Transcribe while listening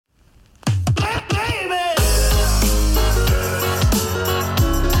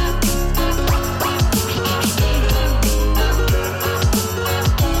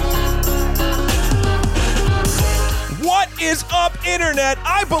internet,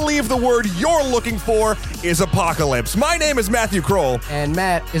 I believe the word you're looking for is apocalypse. My name is Matthew Kroll. And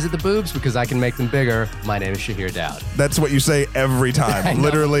Matt, is it the boobs? Because I can make them bigger. My name is Shahir Dowd. That's what you say every time.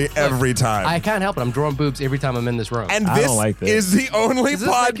 Literally every time. I can't help it. I'm drawing boobs every time I'm in this room. And this is the only Does this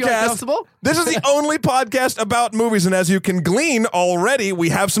make you podcast. uncomfortable? This is the only podcast about movies. And as you can glean already, we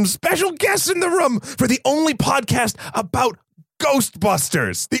have some special guests in the room for the only podcast about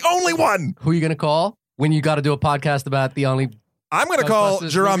Ghostbusters. The only one. Who are you going to call when you got to do a podcast about the only... I'm going to call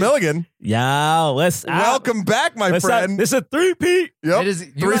Jerome Milligan. Yo, Welcome back, my friend. This is a three-peat. Yep.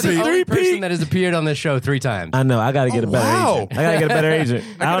 You're the only person that has appeared on this show 3 times. I know. I got to get a better agent. I got to get a better agent.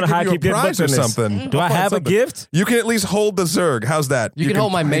 I don't know how I keep getting booked or on this. something. Do I have a gift? You can at least hold the Zerg. How's that? You can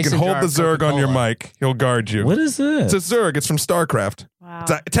hold my mason You can hold jar the of Zerg on your Coca-Cola. mic. He'll guard you. What is this? It's a Zerg. It's from StarCraft. Wow.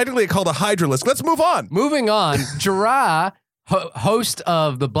 It's technically called a Hydralisk. Let's move on. Moving on, Jarrah, host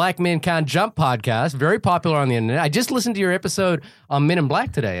of the Black Man Can't Jump podcast, very popular on the internet. I just listened to your episode on Men in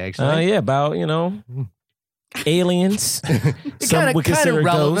Black today, actually. Yeah, about, aliens. Some would consider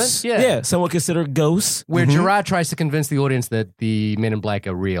relevant, ghosts. yeah. Some would consider ghosts. Where Jarrah tries to convince the audience that the Men in Black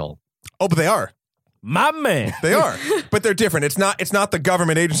are real. Oh, but they are. My man. They are. But they're different. It's not the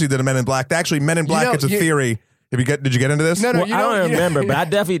government agency that are Men in Black. Actually, Men in Black, it's a theory. Did you get into this? No, Well, I don't remember, but I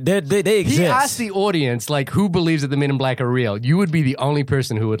definitely they exist. He asked the audience, who believes that the Men in Black are real. You would be the only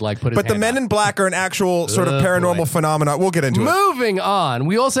person who would, put his But the hand Men up. in Black are an actual sort of paranormal phenomenon. We'll get into it. Moving on,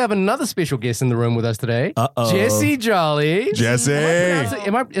 we also have another special guest in the room with us today. Jesse Jolly. Jesse.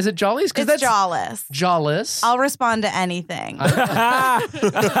 Is it Jolly's? It's Jawless. Jawless. I'll respond to anything.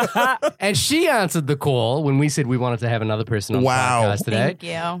 And she answered the call when we said we wanted to have another person on the podcast today. Thank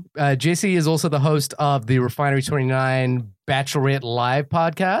you. Jesse is also the host of the Refinery 29 Bachelorette Live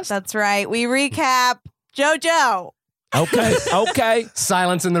podcast. That's right. We recap JoJo. Okay.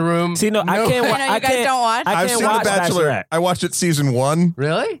 Silence in the room. See, I can't watch. I know you guys don't watch. I I've can't seen watch The Bachelor. I watched it season 1.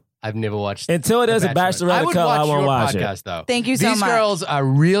 Really? I've never watched Until there's a Bachelorette cut, I won't watch podcast, it. Though. Thank you so much. These girls are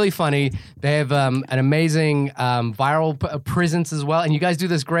really funny. They have an amazing viral presence as well. And you guys do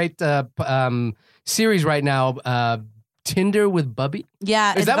this great series right now, Tinder with Bubby.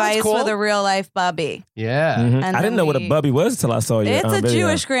 Yeah, Is that what it's advice for called? the real life Bubby. Yeah. And I didn't know what a bubby was until I saw you. It's a video.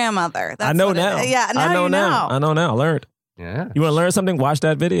 Jewish grandmother. That's I know what now. Now I know you now. I know now. I learned. Yeah. You want to learn something? Watch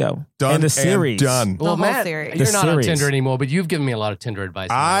that video. Done and the series. and done. Well, The whole Matt, series. you're The not on series. Tinder anymore, but you've given me a lot of Tinder advice.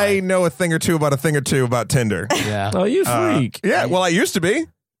 in your I life. know a thing or two about Tinder. Yeah. Oh, you freak. Yeah, well, I used to be.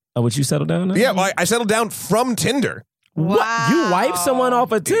 Oh, would you settle down now? Yeah, well, I settled down from Tinder. What? Wow. You wiped someone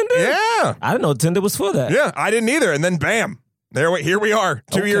off of Tinder? Yeah. I didn't know Tinder was for that. Yeah, I didn't either. And then bam. Here we are,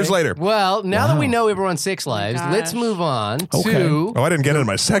 2 years later. Well, now that we know everyone's sex lives, let's move on to... Oh, I didn't get into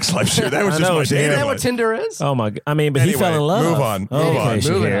my sex life shit. That was I just know, my Shahir. dating Isn't that what life. Tinder is? Oh my! I mean, but he Anyway, fell in love. move on. Move on.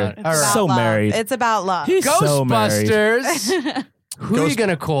 Moving Shahir. on. All right. So Love. married. It's about love. He's so married. Ghostbusters. Who are you going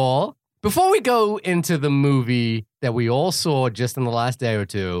to call? Before we go into the movie that we all saw just in the last day or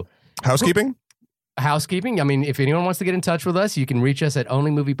two, Housekeeping? housekeeping. I mean, if anyone wants to get in touch with us, you can reach us at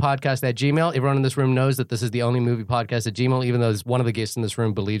onlymoviepodcast@gmail. Everyone in this room knows that this is the Only Movie Podcast at Gmail, even though one of the guests in this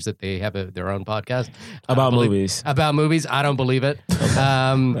room believes that they have their own podcast. About movies. About movies. I don't believe it.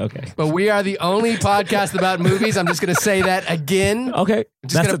 Okay. But we are the only podcast about movies. I'm just going to say that again. Okay.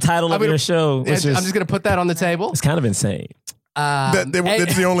 That's the title of your show. I'm just going to put that on the table. It's kind of insane.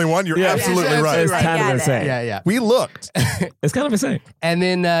 It's the only one? You're absolutely right. It's kind of insane. Yeah. We looked. It's kind of insane. And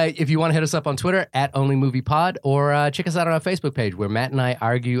then if you want to hit us up on Twitter at OnlyMoviePod or check us out on our Facebook page where Matt and I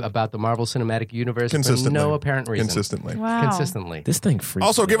argue about the Marvel Cinematic Universe for no apparent reason. Consistently. This thing freaks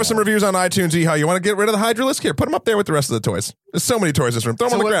Also, give us some reviews on iTunes. How you want to get rid of the Hydralisk? Here, put them up there with the rest of the toys. There's so many toys in this room. Throw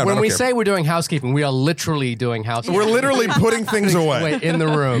them on the ground. When we say we're doing housekeeping, we are literally doing housekeeping. We're literally putting things away in the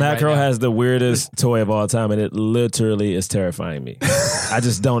room. Matt Crow has the weirdest toy of all time, and it literally is terrifying me. I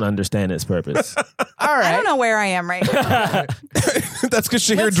just don't understand its purpose. All right. I don't know where I am right now. That's because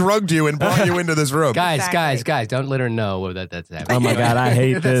Shahir drugged you and brought you into this room. Guys, don't let her know that's happening. Oh my God, I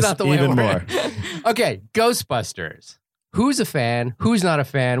hate this even more. Okay, Ghostbusters. Who's a fan? Who's not a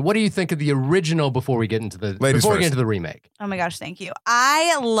fan? What do you think of the original before we get into the remake? Oh my gosh, thank you.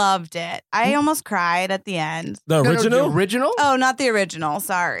 I loved it. I almost cried at the end. The original? The original? Oh, not the original.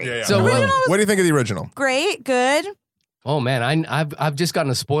 Sorry. Yeah. So what do you think of the original? Great, good. Oh man, I've just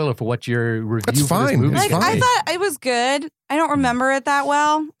gotten a spoiler for what your review That's for fine. this movie. It's Like fine. I thought it was good. I don't remember it that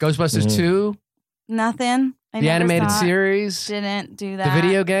well. Ghostbusters 2, Nothing. the animated series, Didn't do the that.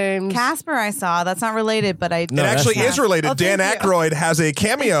 video games. Casper I saw. That's not related, but I It actually is related. Oh, Dan thank you. Aykroyd has a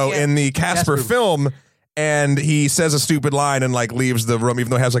cameo Thank you. in the Casper film, and he says a stupid line and like leaves the room, even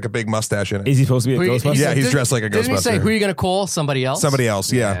though he has like a big mustache in it. Is he supposed to be a Ghostbuster? Yeah, he's dressed like a Didn't he say, Ghostbuster. who are you going to call? Somebody else? Somebody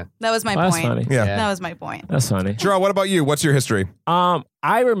else, yeah. That was my Oh, point. that's funny. Yeah. That was my point. That's funny. Gerard, what about you? What's your history?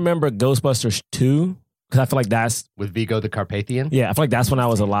 I remember Ghostbusters 2 because I feel like that's With Vigo the Carpathian? I feel like that's when I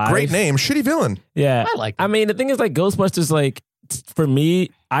was alive. Great name, shitty villain. Yeah, I like it. I mean, the thing is, like Ghostbusters, like for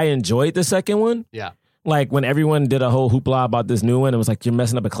me, I enjoyed the second one. Yeah. Like when everyone did a whole hoopla about this new one, it was like you're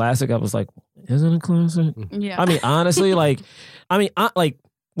messing up a classic. I was like, is it a classic? Yeah. I mean, honestly, like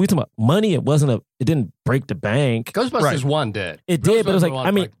we talking about money. It didn't break the bank. Ghostbusters Right. 1 did. It did, but it was like, Ghostbusters 1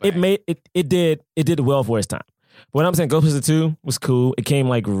 I mean, broke the bank. it did well for its time. But what I'm saying, Ghostbusters 2 was cool. It came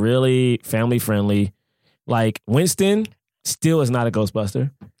like really family friendly. Like Winston still is not a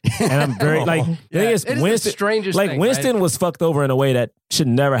Ghostbuster. And I'm very like the thing is it is Winston, the strangest like thing, Winston right? was fucked over in a way that should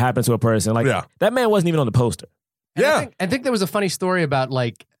never happen to a person. Like Yeah. that man wasn't even on the poster. And Yeah. I think there was a funny story about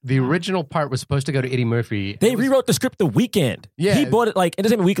like the original part was supposed to go to Eddie Murphy. They rewrote the script the weekend. Yeah. He bought it like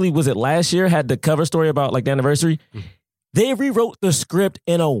Entertainment Weekly, was it last year, had the cover story about like the anniversary. They rewrote the script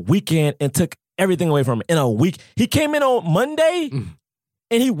in a weekend and took everything away from him in a week. He came in on Monday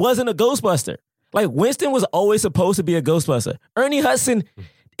and he wasn't a Ghostbuster. Like Winston was always supposed to be a Ghostbuster. Ernie Hudson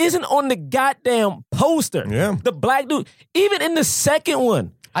isn't on the goddamn poster. Yeah. The black dude, even in the second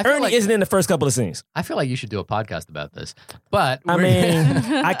one, I feel Ernie like- isn't in the first couple of scenes. I feel like you should do a podcast about this. But I mean,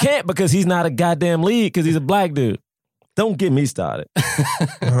 I can't because he's not a goddamn lead because he's a black dude. Don't get me started.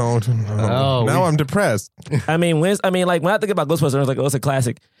 Oh, no. Now I'm depressed. I mean, when I think about Ghostbusters, I was like, oh, it's a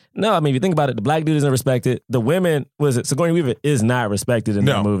classic. No, I mean, if you think about it, the black dude isn't respected. The women, Sigourney Weaver is not respected in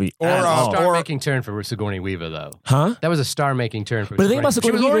that movie. Or, at all. star-making turn for Sigourney Weaver, though. Huh? That was a star-making turn for But the thing about She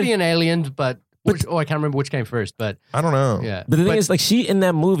Sigourney was Weaver- already an alien, but I can't remember which came first. But I don't know. yeah, But the thing is, like, she in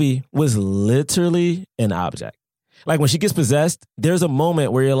that movie was literally an object. Like, when she gets possessed, there's a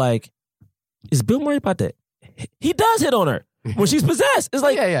moment where you're like, is Bill Murray about to... He does hit on her when she's possessed. It's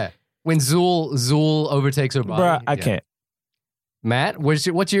like, yeah. When Zool overtakes her body, bruh, I yeah. can't. Matt, what's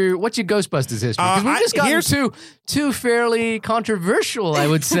your Ghostbusters history? Because we've just gotten two fairly controversial, I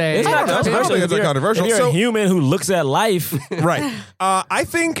would say. It's not I don't controversial. think it's If controversial. you're So- a human who looks at life. Right. I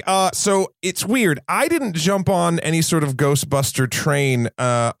think so it's weird. I didn't jump on any sort of Ghostbuster train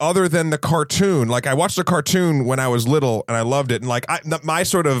other than the cartoon. Like I watched the cartoon when I was little and I loved it. And like my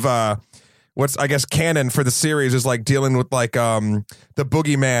sort of what's I guess canon for the series is like dealing with like the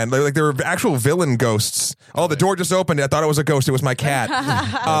boogeyman. Like there were actual villain ghosts. Oh, the door just opened. I thought it was a ghost. It was my cat.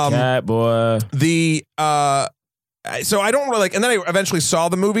 Cat boy. So I don't really like, and then I eventually saw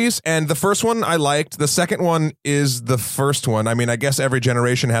the movies, and the first one I liked. The second one is the first one. I mean, I guess every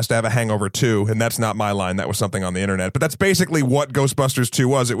generation has to have a Hangover 2, and that's not my line. That was something on the internet. But that's basically what Ghostbusters 2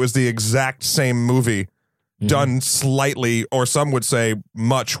 was. It was the exact same movie done slightly, or some would say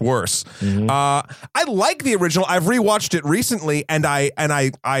much worse. I like the original. I've rewatched it recently, and I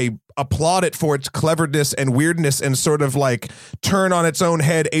applaud it for its cleverness and weirdness and sort of like turn on its own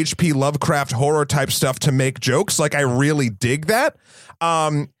head H.P. Lovecraft horror type stuff to make jokes. Like I really dig that.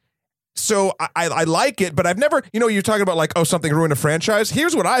 So I like it, but I've never, you're talking about like, oh, something ruined a franchise.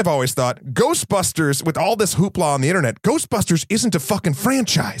 Here's what I've always thought. Ghostbusters, with all this hoopla on the internet, Ghostbusters isn't a fucking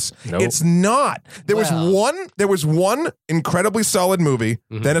franchise. Nope. It's not. There was one incredibly solid movie,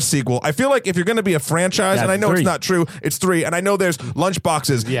 then a sequel. I feel like if you're going to be a franchise, and I know it's 3. not true, it's 3. And I know there's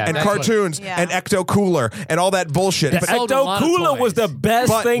lunchboxes and that's what- cartoons and Ecto Cooler and all that bullshit. The But, sold a Ecto lot of Cooler was toys. the best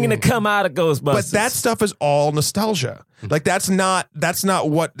But- thing to come out of Ghostbusters. but that stuff is all nostalgia. Like that's not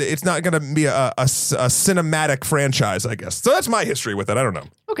what it's not going to be a cinematic franchise, I guess. So that's my history with it. I don't know.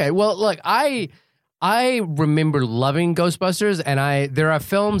 Okay, well, look, I remember loving Ghostbusters, and there are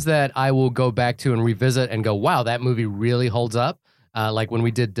films that I will go back to and revisit and go, wow, that movie really holds up. Like when we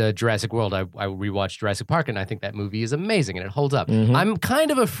did Jurassic World, I rewatched Jurassic Park, and I think that movie is amazing and it holds up. I'm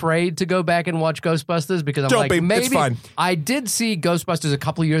kind of afraid to go back and watch Ghostbusters because I'm Don't like, be. maybe It's fine. I did see Ghostbusters a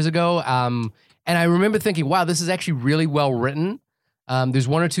couple years ago, and I remember thinking, wow, this is actually really well written. There's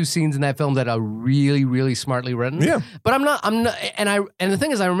 1 or 2 scenes in that film that are really, really smartly written. Yeah. But I'm not, and the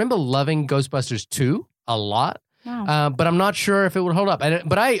thing is, I remember loving Ghostbusters 2 a lot. Wow. But I'm not sure if it would hold up.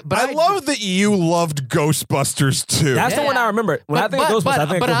 But I love that you loved Ghostbusters too. That's the one I remember. When I think of Ghostbusters, I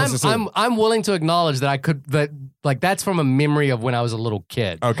think of Ghostbusters 2. I'm willing to acknowledge that that's from a memory of when I was a little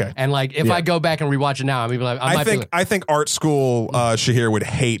kid. Okay. And like if I go back and rewatch it now, I think art school Shahir would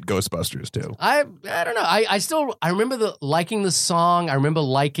hate Ghostbusters too. I don't know. I remember liking the song. I remember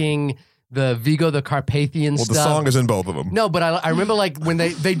liking the Vigo the Carpathian Well, stuff. the song is in both of them. No, but I remember like when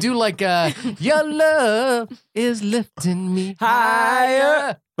they do like your love is lifting me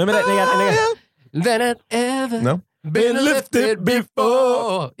higher Remember that? than it ever No? been lifted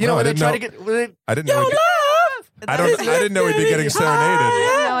before. You know, No, I when they didn't try know. to get. I didn't know. I didn't know he'd be getting I serenaded.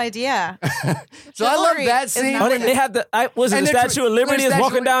 have no idea. So I love Chivalry that is scene. not- Oh, they have the was it And the they're Statue of Liberty is Statue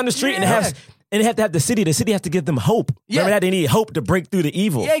walking of- down the street and they have to have the city. The city has to give them hope. Yeah. Remember that they need hope to break through the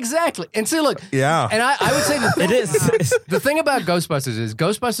evil. Yeah, exactly. And see, look. Yeah. And I would say the thing, It is. the thing about Ghostbusters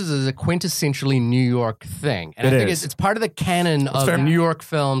is a quintessentially New York thing. And It I think is. it's part of the canon of fair. New York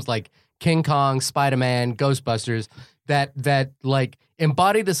films like King Kong, Spider-Man, Ghostbusters that like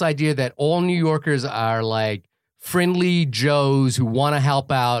embody this idea that all New Yorkers are like friendly Joes who want to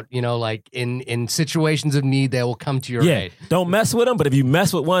help out, you know, like in situations of need, they will come to your Yeah, aid. don't mess with them, but if you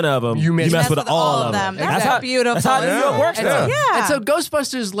mess with one of them, You mess with all of them. That's how beautiful. That's how New York works And now. so, Yeah. and so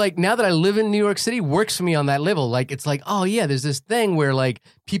Ghostbusters, like now that I live in New York City, works for me on that level. Like it's like, oh yeah, there's this thing where like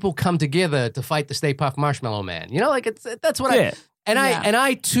people come together to fight the Stay Puft Marshmallow Man. You know, like that's what Yeah.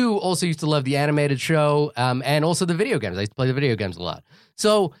 I too also used to love the animated show, and also the video games. I used to play the video games a lot.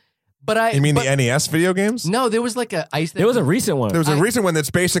 So, but You mean but- the NES video games? No, there was like There was a recent one. There was a recent one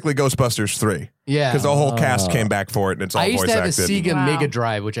that's basically Ghostbusters 3. yeah. Because the whole cast came back for it and it's all I used voice to have a acted. Sega Wow. Mega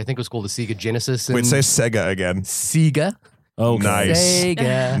Drive, which I think was called the Sega Genesis. And Wait, say Sega again. Sega. Okay. Nice.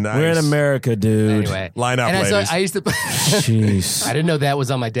 Sega. Nice. We're in America, dude. Anyway, Line up, and ladies. I used to. Jeez. I didn't know that was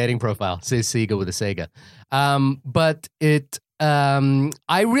on my dating profile. Says Sega with a Sega. But it.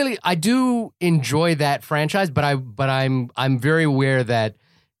 I do enjoy that franchise, but I'm very aware that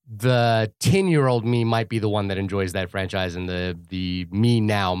the 10-year-old me might be the one that enjoys that franchise, and the me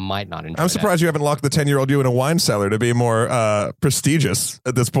now might not enjoy. I'm that. surprised you haven't locked the 10-year-old you in a wine cellar to be more prestigious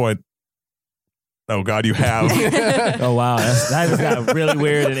at this point. Oh, God, you have. Oh, wow. That just got really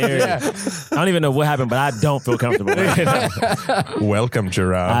weird and airy. Yeah. I don't even know what happened, but I don't feel comfortable. Welcome,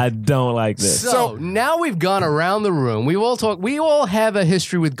 Gerard. I don't like this. So now we've gone around the room. We all have a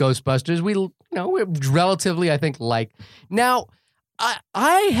history with Ghostbusters. We're relatively, I think, like. Now,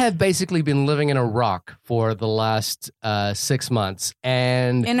 I have basically been living in a rock for the last 6 months,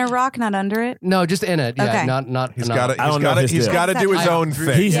 and In a rock, not under it. no, just in it. Yeah, Okay. not. He's not- got I don't know his He's deal. got to do his own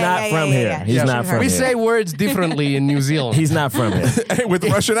thing. He's Yeah, not yeah, from yeah, here. yeah. He's Yeah. not from We here. say words differently in New Zealand. He's not from here. With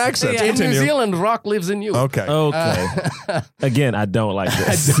Russian accents. in New Continue. Zealand, rock lives in you. Okay. Okay. Again, I don't like I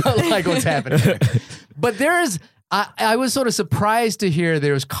this. don't like what's happening here. But there is. I was sort of surprised to hear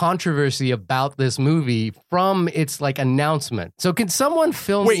there's controversy about this movie from its like announcement. So can someone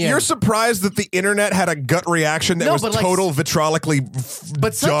film? Wait, me in? you're surprised that the internet had a gut reaction that No, was but like- total vitrolically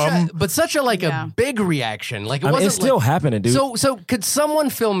but dumb? such a like Yeah. a big reaction. Like it I mean, wasn't it's still like, happening, dude. So could someone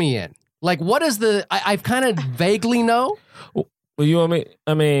fill me in? Like what is the? I've kind of vaguely know. Well, you know what I mean?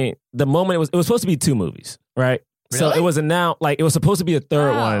 I mean, the moment it was supposed to be 2 movies, right? So Really? it was announced, like it was supposed to be a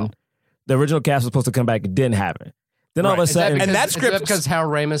third Wow. one. The original cast was supposed to come back. It didn't happen. Then all of a Right. Is that sudden, because, And that is script- because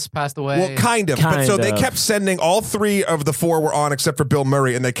Harold Ramis passed away? Well, kind of. But so Kind they of. kept sending, all 3 of the 4 were on except for Bill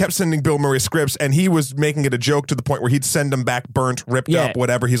Murray, and they kept sending Bill Murray scripts, and he was making it a joke to the point where he'd send them back burnt, ripped Yeah. up,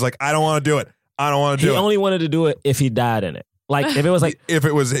 whatever. He's like, I don't want to do it. I don't want to he do it. only wanted to do it if he died in it. Like if it was like If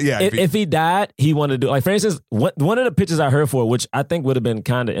it was, yeah. if he died, he wanted to do. Like for instance, one of the pitches I heard for, which I think would have been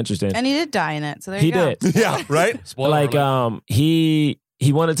kind of interesting. And he did die in it. So there He you go. did. yeah, right? Spoiler Like alert. he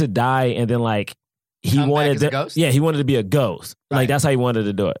wanted to die and then like he Come back wanted as a to, ghost? yeah, he wanted to be a ghost. Right. Like that's how he wanted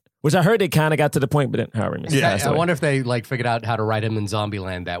to do it. Which I heard they kind of got to the point, but then however, Yeah. I wonder if they like figured out how to write him in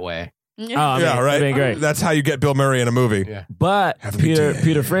Zombieland that way. Oh, I mean, Yeah, right. that'd been great. That's how you get Bill Murray in a movie. Yeah. But Have him be dead.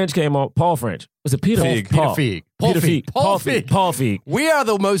 Peter French came on. Paul French was it Peter? Feig. Paul. Peter Feig. Peter Feig. Paul Feig. Paul Feig. We are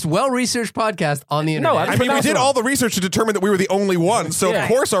the most well-researched podcast on the internet. No, I mean, we pronounced did wrong. all the research to determine that we were the only ones, so Yeah. of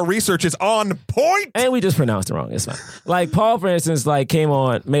course our research is on point. And we just pronounced it wrong. It's fine. Like Paul, for instance, like came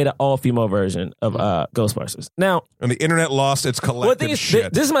on, made an all-female version of Ghostbusters. Now, And the internet lost its well, the collective thing is,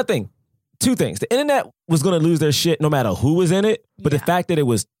 shit. this is my thing. 2 things. The internet was going to lose their shit no matter who was in it, but the Yeah. fact that it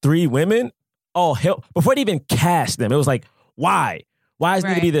was 3 women, all hell. Before they even cast them, it was like, why? Why does it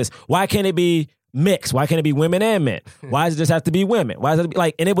need to be Right. this? Why can't it be mixed? Why can't it be women and men? Why does it just have to be women? Why does it be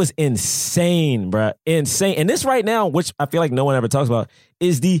like? And it was insane, bruh. Insane. And this right now, which I feel like no one ever talks about,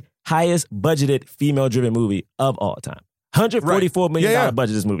 is the highest budgeted female-driven movie of all time. $144 million Yeah, yeah.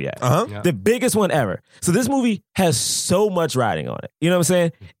 budget this movie had. Uh-huh. Yeah. The biggest one ever. So this movie has so much riding on it. You know what I'm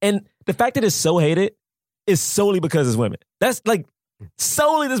saying? And the fact that it's so hated is solely because it's women. That's like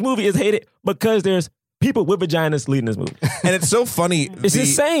solely this movie is hated because there's people with vaginas leading this movie. And it's so funny. It's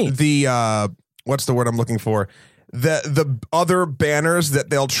insane. The what's the word I'm looking for? The other banners that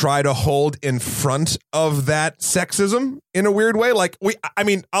they'll try to hold in front of that sexism in a weird way. Like I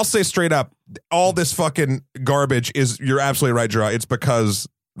mean, I'll say straight up, all this fucking garbage is. You're absolutely right, Gerard. It's because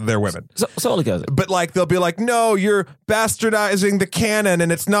they're women. Solely because. But like they'll be like, no, you're bastardizing the canon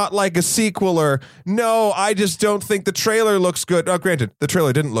and it's not like a sequel, or no, I just don't think the trailer looks good. Oh, granted, the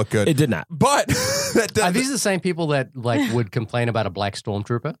trailer didn't look good. It did not. But Are these the same people that like would complain about a black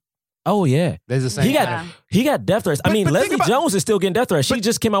stormtrooper? Oh yeah, There's the same. He got death threats. I mean, but Leslie Jones is still getting death threats. She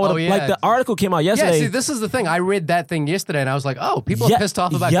just came out with like the article came out yesterday. Yeah, see, this is the thing. I read that thing yesterday, and I was like, oh, people are pissed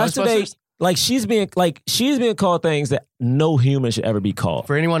off about Ghostbusters. Like she's being called things that no human should ever be called.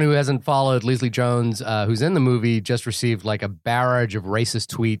 For anyone who hasn't followed, Leslie Jones, who's in the movie, just received like a barrage of racist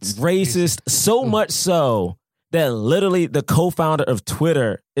tweets. Racist, so much so that literally the co-founder of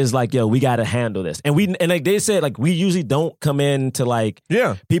Twitter is like, "Yo, we got to handle this." And like they said, like we usually don't come into like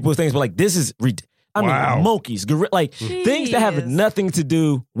people's things, but like this is, monkeys, like things that have nothing to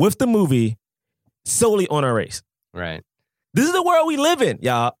do with the movie, solely on our race. Right. This is the world we live in,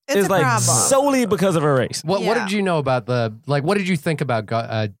 y'all. It's a like problem. solely because of her race. What did you know about what did you think about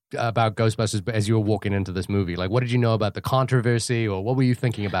Ghostbusters as you were walking into this movie? Like, what did you know about the controversy, or what were you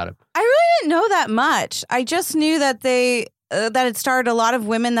thinking about it? I really didn't know that much. I just knew that that it starred a lot of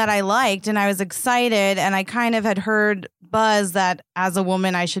women that I liked, and I was excited, and I kind of had heard buzz that as a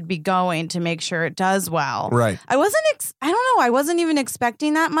woman I should be going to make sure it does well. Right. I wasn't even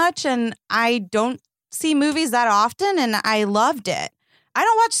expecting that much, and I don't see movies that often, and I loved it. I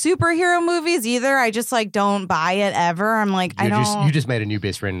don't watch superhero movies either. I just like don't buy it ever. I'm like, You just made a new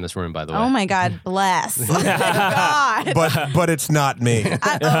best friend in this room, by the way. Oh my God, bless. Oh my God. But it's not me.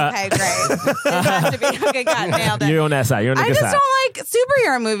 Okay, great. It has to be. Okay, God, nailed it. You're on that side. You're on the I good just side. don't like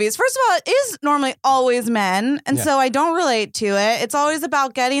superhero movies. First of all, it is normally always men, and so I don't relate to it. It's always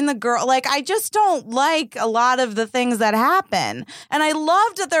about getting the girl. Like, I just don't like a lot of the things that happen. And I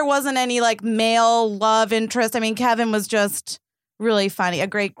loved that there wasn't any like male love interest. I mean, Kevin was just really funny, a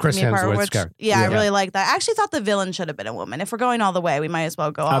great Chris Hemsworth's character. I really like that. I actually thought the villain should have been a woman. If we're going all the way, we might as well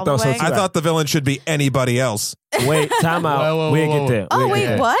go all the way. So too. I thought the villain should be anybody else. Wait, time out. We'll get there. Oh,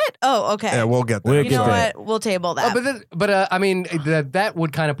 wait, what? Oh, okay. Yeah, we'll get there. We'll you get know there. what? We'll table that. I mean, that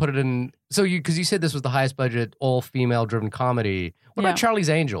would kind of put it in. So because you said this was the highest budget, all female driven comedy. What about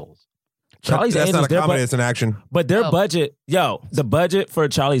Charlie's Angels? Charlie's That's Angels, not a comedy, it's an action. But their budget, the budget for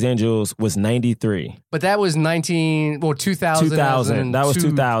Charlie's Angels was 93. But that was 2000. 2000. That was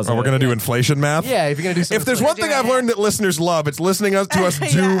 2000. Oh, we're going to do inflation math? Yeah, if you're going to do something. If there's one thing I've learned that listeners love, it's listening to us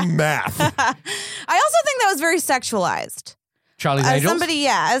do math. I also think that was very sexualized. Charlie's as Angels? somebody,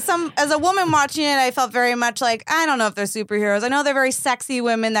 as a woman watching it, I felt very much like, I don't know if they're superheroes. I know they're very sexy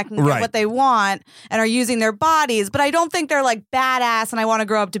women that can get what they want and are using their bodies, but I don't think they're like badass and I want to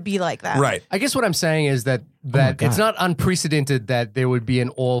grow up to be like that. Right. I guess what I'm saying is that it's not unprecedented that there would be an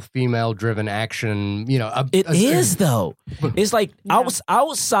all-female driven action, It is, though. It's like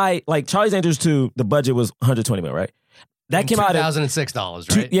outside, like Charlie's Angels 2, the budget was $120 million, right? That came out at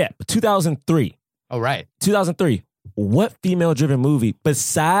 $2006, right? 2003. Oh, right. 2003. What female-driven movie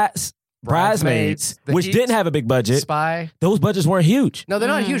besides Bridesmaids, which didn't have a big budget, Spy? Those budgets weren't huge. No, they're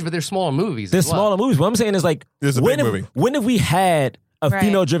not huge, but they're smaller movies. They're smaller movies. What I'm saying is like, It's a big movie. When have we had a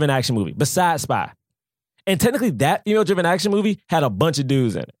female-driven action movie besides Spy? And technically, that female-driven action movie had a bunch of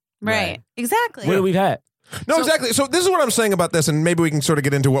dudes in it. Right. Exactly. What have we had? No, exactly. So this is what I'm saying about this, and maybe we can sort of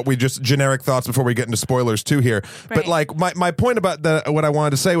get into what we just generic thoughts before we get into spoilers too here. Right. But like my point about what I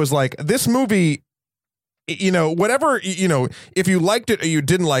wanted to say was like this movie, whatever, if you liked it or you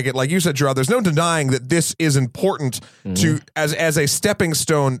didn't like it, like you said, Gerard, there's no denying that this is important to as a stepping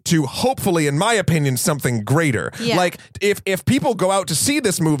stone to hopefully, in my opinion, something greater. Yeah. Like if people go out to see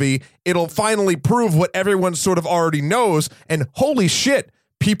this movie, it'll finally prove what everyone sort of already knows. And holy shit,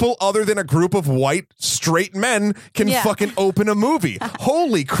 people other than a group of white straight men can fucking open a movie.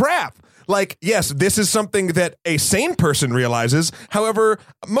 Holy crap. Like, yes, this is something that a sane person realizes. However,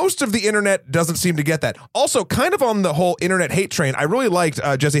 most of the internet doesn't seem to get that. Also, kind of on the whole internet hate train, I really liked,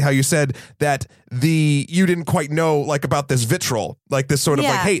 Jesse, how you said that you didn't quite know like about this vitriol, like this sort of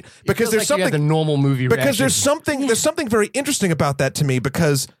like hate. Because there's something the normal movie because reaction. there's something very interesting about that to me,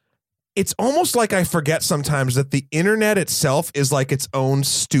 because it's almost like I forget sometimes that the internet itself is like its own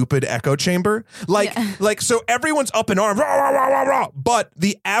stupid echo chamber. Like so everyone's up in arms, rah, rah, rah, rah, rah, but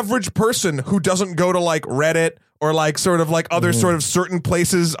the average person who doesn't go to like Reddit or like sort of like other sort of certain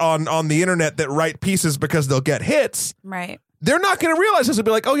places on the internet that write pieces because they'll get hits. Right. They're not going to realize this. They'll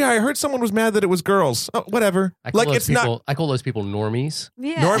be like, oh yeah, I heard someone was mad that it was girls. Oh, whatever. I call those people normies.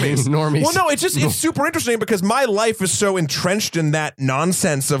 Yeah. Normies. Normies. Well, no, it's super interesting because my life is so entrenched in that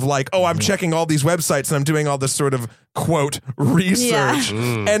nonsense of like, oh, I'm checking all these websites and I'm doing all this sort of quote research.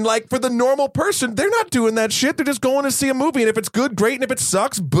 Yeah. And like for the normal person, they're not doing that shit. They're just going to see a movie. And if it's good, great. And if it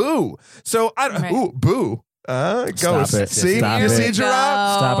sucks, boo. So boo. Go. Stop it. See, Stop you it. see,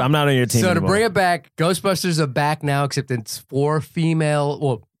 Gerard? Stop it. I'm not on your team So to anymore. bring it back, Ghostbusters are back now, except it's four female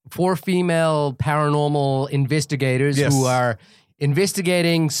paranormal investigators Yes. who are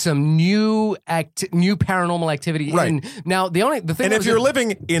investigating some new paranormal activity. Right. And now the thing. And that if was you're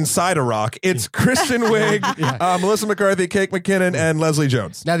living inside a rock, it's Kristen Wiig, Melissa McCarthy, Kate McKinnon, and Leslie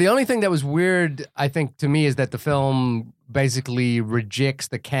Jones. Now, the only thing that was weird, I think, to me is that the film basically rejects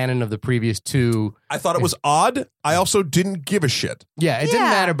the canon of the previous two. I thought it was odd. I also didn't give a shit. Yeah, it didn't Yeah.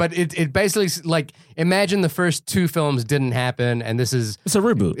 matter, but it basically, like, imagine the first two films didn't happen, and this is... It's a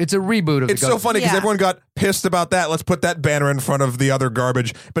reboot. It's a reboot of It's the so funny because Yeah. everyone got pissed about that. Let's put that banner in front of the other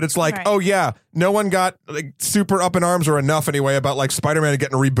garbage. But it's like, Right. oh yeah, no one got like super up in arms or enough anyway about like Spider-Man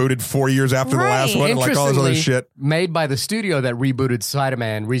getting rebooted 4 years after the last Right. one and like all this other Interestingly, shit. made by the studio that rebooted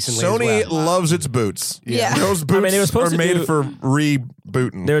Spider-Man recently Sony as well. loves its boots. Yeah. Those boots they were are supposed to made do- for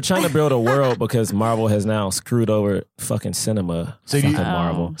rebooting. They were trying to build a world because Marvel has now screwed over fucking cinema. So do you- fucking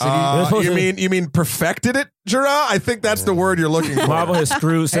Marvel. So do you- They're supposed You mean perfected it, Gerard? I think that's the word you're looking for. Marvel has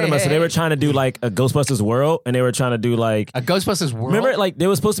screwed cinema, so they were trying to do like a Ghostbusters world, and they were trying to do like A Ghostbusters world? remember like there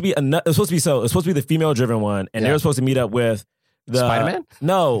was supposed to be it was supposed to be the female driven one, and they Yeah. were supposed to meet up with the Spider-Man?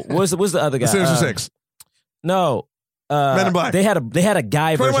 No, what's the other guy? Sinister Six. No. Men in Black. They had a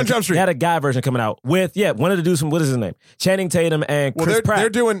guy 21 version. Jump Street. They had a guy version coming out with one of the dudes from what is his name? Channing Tatum and Well, Chris Pratt. they're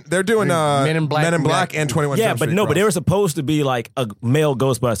doing Men in Black. and 21 Yeah, Jump but Street no, but they girls. were supposed to be like a male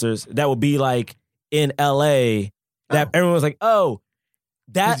Ghostbusters that would be like in LA that everyone was like, oh,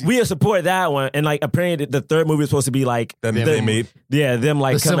 that we support that one. And like apparently the third movie was supposed to be like Then they meet. yeah, them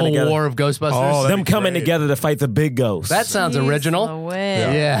like The coming Civil together. War of Ghostbusters? Oh, that'd Them be coming great. together to fight the big ghost. That sounds Jeez original. Louise.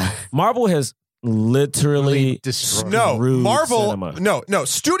 Yeah. Marvel has literally Destroyed. No, screwed Marvel. cinema. No.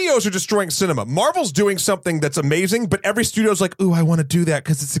 Studios are destroying cinema. Marvel's doing something that's amazing, but every studio's like, "Ooh, I want to do that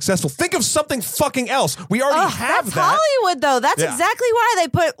because it's successful." Think of something fucking else. We already Ugh, have that's that. Hollywood, though. That's Yeah. exactly why they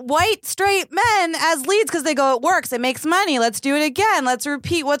put white, straight men as leads because they go, it works. It makes money. Let's do it again. Let's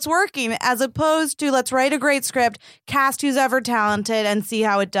repeat what's working as opposed to let's write a great script, cast who's ever talented, and see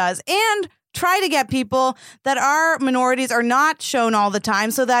how it does. And try to get people that are minorities are not shown all the time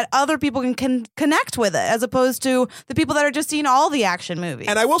so that other people can connect with it as opposed to the people that are just seeing all the action movies.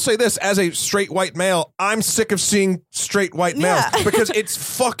 And I will say this, as a straight white male, I'm sick of seeing straight white males Yeah. because it's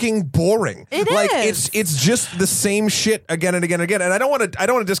fucking boring. It like is. it's just the same shit again and again and again. And I don't want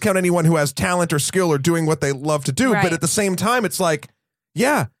to discount anyone who has talent or skill or doing what they love to do, Right. but at the same time, it's like,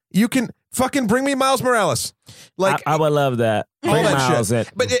 yeah, you can fucking bring me Miles Morales. Like I would love that. all Bring that Miles shit.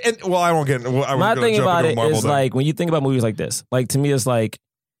 in. But I won't get. I My would thing jump about into it Marvel is then. like when you think about movies like this, like to me it's like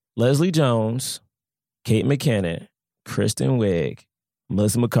Leslie Jones, Kate McKinnon, Kristen Wiig,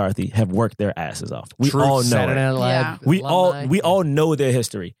 Melissa McCarthy have worked their asses off. We Truth. all know Saturday it. Night Live. Yeah. alumni. We all know their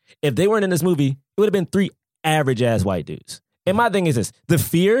history. If they weren't in this movie, it would have been 3 average ass white dudes. And my thing is this: the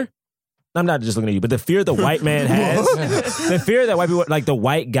fear. I'm not just looking at you, but the fear the white man has, the fear that white people, like the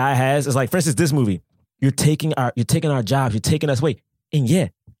white guy has, is like, for instance, this movie. You're taking our jobs, you're taking us away. And yeah,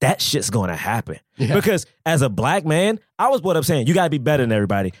 that shit's gonna happen. Yeah. Because as a black man, I was brought up saying, you gotta be better than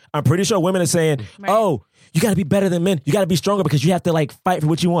everybody. I'm pretty sure women are saying, Right. oh, you gotta be better than men. You gotta be stronger because you have to like fight for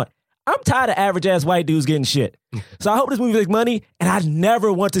what you want. I'm tired of average ass white dudes getting shit. So I hope this movie makes money, and I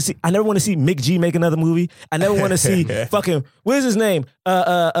never want to see Mick G make another movie. I never want to see fucking, what is his name?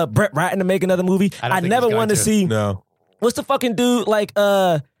 Brett Ratner make another movie. I don't I think never he's want to going to. see no. what's the fucking dude like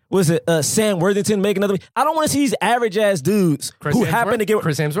Sam Worthington make another movie. I don't want to see these average ass dudes who happen to get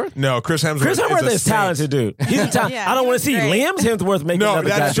Chris Hemsworth? No, Chris Hemsworth. Chris Hemsworth a is saint. talented dude. He's a talent. Yeah, I don't want to he's see great. Liam Hemsworth make No, another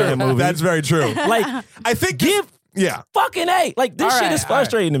that's true. goddamn movie. That's very true. like I think give yeah. fucking A. Like this All shit right, is all right.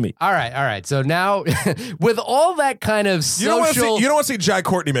 frustrating to me. All right. So now, with all that kind of You don't want to social... see. You don't want to see Jai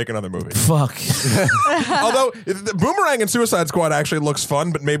Courtney make another movie. Fuck. Although the Boomerang and Suicide Squad actually looks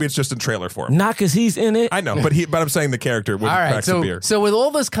fun, but maybe it's just in trailer form. Not because he's in it. I know, but I'm saying the character would All right, crack some beer. so with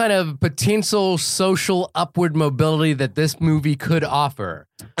all this kind of potential social upward mobility that this movie could offer,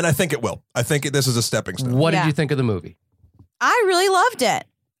 And I think it will. I think this is a stepping stone. what did Yeah. you think of the movie? I really loved it.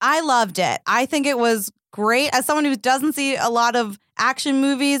 I loved it. I think it was great. As someone who doesn't see a lot of action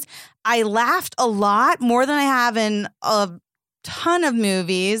movies, I laughed a lot more than I have in a ton of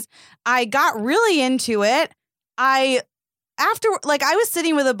movies. I got really into it. I was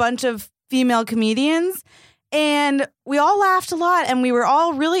sitting with a bunch of female comedians and we all laughed a lot and we were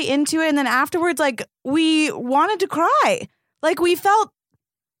all really into it. And then afterwards, like we wanted to cry. Like we felt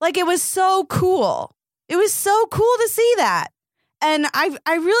like it was so cool. It was so cool to see that. And I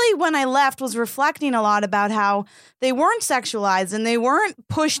really, when I left, was reflecting a lot about how they weren't sexualized and they weren't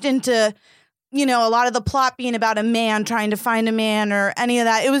pushed into a lot of the plot being about a man trying to find a man or any of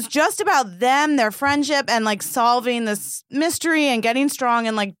that. It was just about them, their friendship, and like solving this mystery and getting strong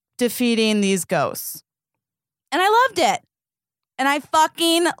and like defeating these ghosts. And I loved it. And I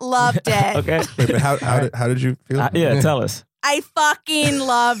fucking loved it. Okay. Wait, but how did you feel? Yeah, tell us. I fucking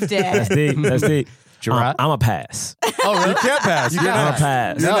loved That's it. deep. That's deep. Gerard? I'm a pass. Oh, really? You can't pass. You You're can't next.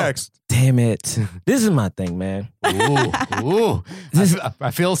 pass. You're No. next. Damn it. This is my thing, man. Ooh. I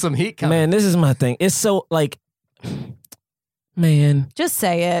feel some heat coming. Man, this is my thing. It's so like, man, Just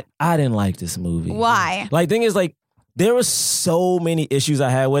say it. I didn't like this movie. Why? Like, thing is, like, there were so many issues I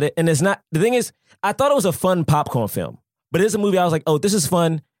had with it. And it's not, the thing is, I thought it was a fun popcorn film. But it's a movie I was like, oh, this is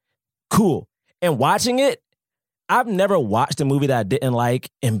fun. Cool. And watching it, I've never watched a movie that I didn't like.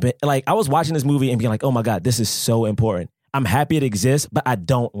 And like, I was watching this movie and being like, oh my God, this is so important. I'm happy it exists, but I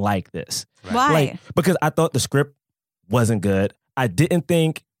don't like this. Why? Like, because I thought the script wasn't good. I didn't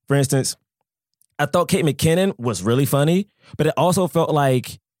think, for instance, I thought Kate McKinnon was really funny, but it also felt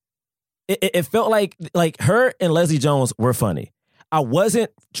like it felt like her and Leslie Jones were funny. I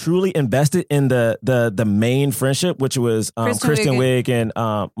wasn't truly invested in the main friendship, which was Kristen Wiig and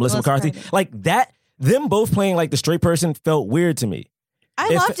Melissa McCarthy. Like that, them both playing like the straight person felt weird to me. I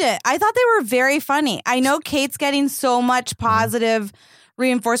loved it. I thought they were very funny. I know Kate's getting so much positive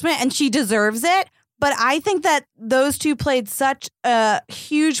reinforcement and she deserves it. But I think that those two played such a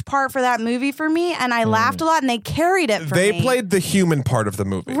huge part for that movie for me. And I laughed a lot and they carried it for me. They played the human part of the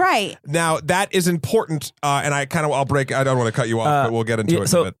movie. Right. Now, that is important. And I don't want to cut you off, but we'll get into it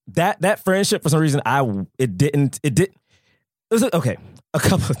so in a bit. that friendship, for some reason, it was okay. A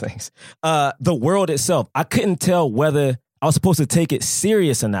couple of things. The world itself, I couldn't tell whether I was supposed to take it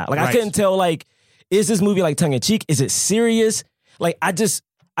serious or not. Like, Right. I couldn't tell, like, is this movie like tongue in cheek? Is it serious? Like, I just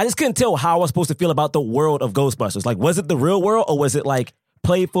couldn't tell how I was supposed to feel about the world of Ghostbusters. Like, was it the real world or was it like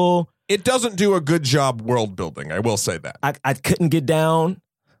playful? It doesn't do a good job world building. I will say that. I couldn't get down.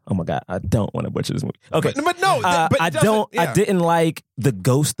 Oh my God, I don't want to butcher this movie. Okay. But no, but I yeah. didn't like the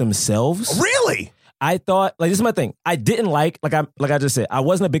ghosts themselves. Really? I thought, like, this is my thing. I didn't like I just said, I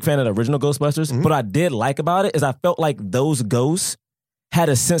wasn't a big fan of the original Ghostbusters, but what I did like about it is I felt like those ghosts had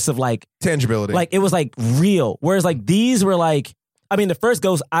a sense of like Tangibility. like it was like real. Whereas like these were like, I mean, the first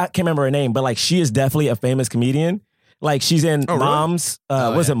ghost, I can't remember her name, but like she is definitely a famous comedian. Like she's in really? Moms.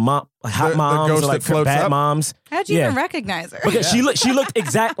 Was it Hot The Moms ghost or like that floats Bad up? Moms? How'd you Yeah. even recognize her? Because she looked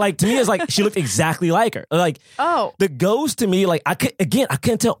exact, like to me it's like she looked exactly like her. Like Oh. the ghost to me, like I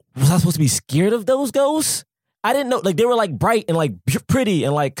couldn't tell, was I supposed to be scared of those ghosts? I didn't know, like they were like bright and like pretty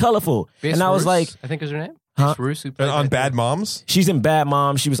and like colorful. Bess and I was Russ, like, I think is her name. Huh? Bess Russ, who played on that. Bad Moms? she's in Bad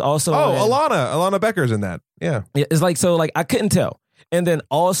Mom. She was also in, Alana Becker's in that. Yeah. Yeah, it's like, so like I couldn't tell. And then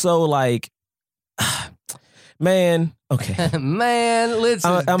also like, man, okay. Man, let's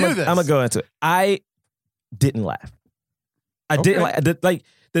I'm do this. gonna go into it. I didn't laugh. I didn't like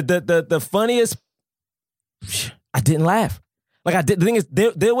the funniest. I didn't laugh. Like I did. The thing is,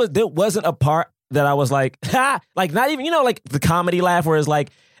 there wasn't a part that I was like, ha, like not even, like the comedy laugh where it's like,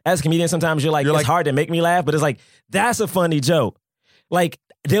 as a comedian, sometimes you're like, it's hard to make me laugh, but it's like, that's a funny joke. Like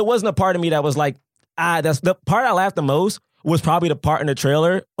there wasn't a part of me that was like, that's the part I laughed the most was probably the part in the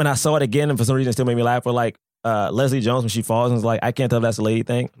trailer when I saw it again and for some reason it still made me laugh, where like Leslie Jones when she falls and is like, I can't tell if that's a lady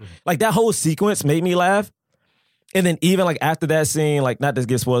thing. Like that whole sequence made me laugh. And then even like after that scene, like not to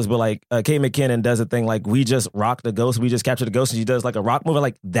give spoilers, but like Kate McKinnon does a thing like we just rock the ghost, we just capture the ghost, and she does like a rock movie.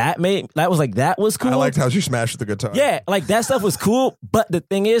 Like that was cool. I liked how she smashed the guitar. Yeah, like that stuff was cool. But the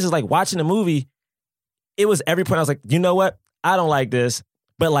thing is like watching the movie, it was every point I was like, you know what? I don't like this.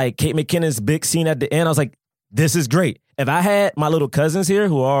 But like Kate McKinnon's big scene at the end, I was like, this is great. If I had my little cousins here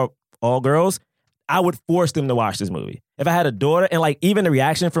who are all girls, I would force them to watch this movie. If I had a daughter, and like even the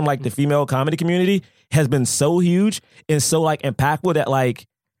reaction from like the female comedy community has been so huge and so like impactful that like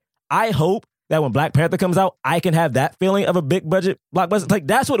I hope that when Black Panther comes out, I can have that feeling of a big budget blockbuster. Like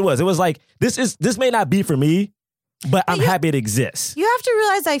that's what it was. It was like this may not be for me, but I'm happy it exists. You have to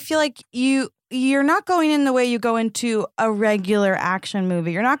realize, I feel like you're not going in the way you go into a regular action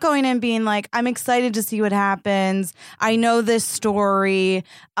movie. You're not going in being like, I'm excited to see what happens. I know this story,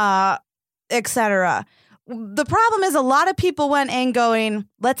 etc. The problem is a lot of people went in going,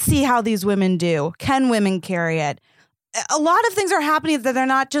 let's see how these women do. Can women carry it? A lot of things are happening that they're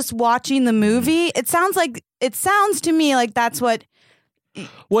not just watching the movie. It sounds to me like that's what.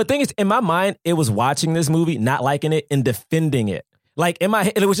 Well, the thing is, in my mind, it was watching this movie, not liking it, and defending it. Like in my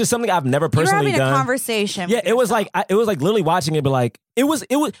head, it was just something I've never personally You're having done. a conversation. Yeah, it was like literally watching it, but like it was.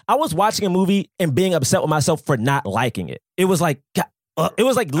 I was watching a movie and being upset with myself for not liking it. It was like. It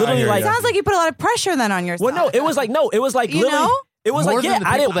was like literally like. Sounds like you put a lot of pressure then on yourself. Well, no, it was like you literally. know? It was more like, than yeah, the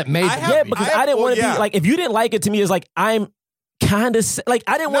I people didn't. that made I the have- Yeah, movie. because I have- I didn't well, want to yeah. be like, if you didn't like it, to me, it's like I'm kind of like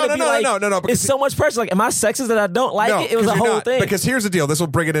I didn't want to be like, no, it's because so much pressure. Like, am I sexist that I don't like it? It was a 'cause you're whole not. thing. Because here's the deal. This will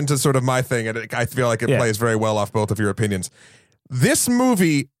bring it into sort of my thing, and I feel like it Yeah. plays very well off both of your opinions. This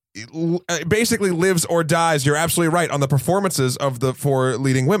movie basically lives or dies. You're absolutely right on the performances of the 4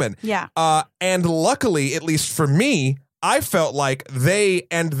 leading women. Yeah. And luckily, at least for me, I felt like they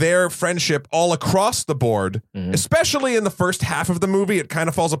and their friendship all across the board, especially in the first half of the movie, it kind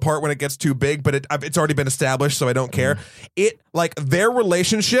of falls apart when it gets too big, but it's already been established, so I don't care. It, like, their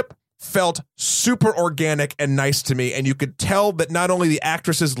relationship felt super organic and nice to me, and you could tell that not only the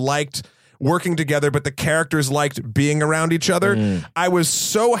actresses liked working together, but the characters liked being around each other. I was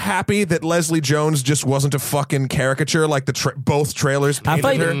so happy that Leslie Jones just wasn't a fucking caricature like both trailers I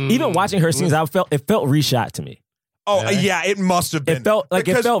painted felt her. even watching her scenes, it felt reshot to me. Oh yeah, it must have been. It felt like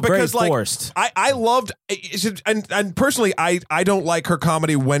very like, forced. I loved, and personally, I don't like her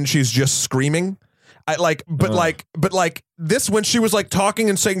comedy when she's just screaming. But this, when she was like talking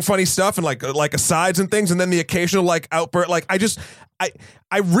and saying funny stuff and like asides and things, and then the occasional like outburst, like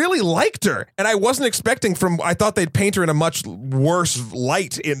I really liked her, and I wasn't expecting I thought they'd paint her in a much worse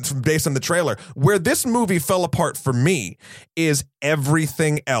light based on the trailer. Where this movie fell apart for me is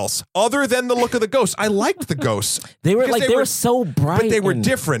everything else, other than the look of the ghosts. I liked the ghosts. They were so bright, but they were and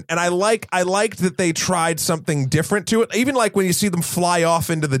different, and I liked that they tried something different to it. Even like when you see them fly off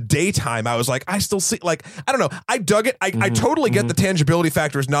into the daytime, I was like, I still see, like, I don't know, I dug it. I totally get the tangibility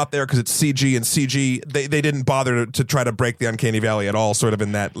factor is not there because it's CG, and CG they didn't bother to try to break the uncanny valley at all, sort of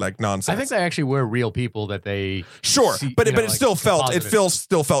in that like nonsense. I think they actually were real people that they sure, but it still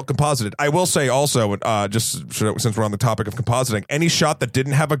felt composited. I will say also, just since we're on the topic of compositing, any shot that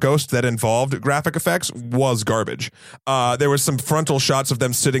didn't have a ghost that involved graphic effects was garbage. There was some frontal shots of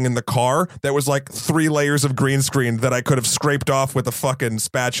them sitting in the car that was like 3 layers of green screen that I could have scraped off with a fucking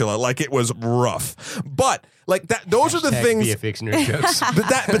spatula. Like, it was rough, but like that. Those are the things. VFX nerd jokes.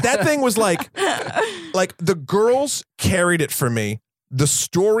 But that thing was like the girls carried it for me. The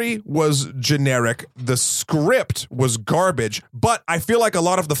story was generic. The script was garbage. But I feel like a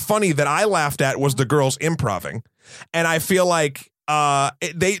lot of the funny that I laughed at was the girls improving, and I feel like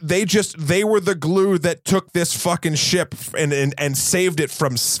they were the glue that took this fucking ship and saved it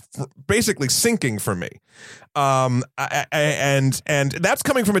from basically sinking for me. And that's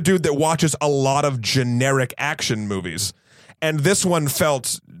coming from a dude that watches a lot of generic action movies. And this one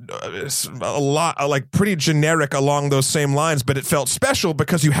felt a lot like pretty generic along those same lines, but it felt special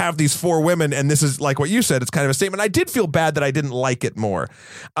because you have these 4 women, and this is like what you said. It's kind of a statement. I did feel bad that I didn't like it more,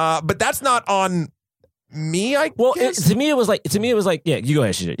 but that's not on me. Guess. To me it was like yeah. You go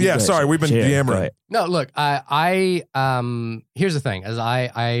ahead, Shit. Yeah, sorry, we've been yammering. No, look, I here's the thing: as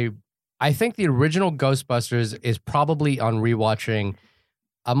I think the original Ghostbusters is probably on rewatching.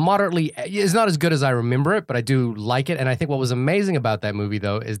 Moderately, it's not as good as I remember it, but I do like it. And I think what was amazing about that movie,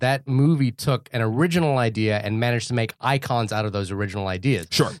 though, is that movie took an original idea and managed to make icons out of those original ideas.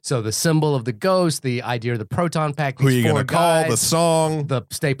 Sure. So the symbol of the ghost, the idea of the proton pack, Who are you going to call, the song, the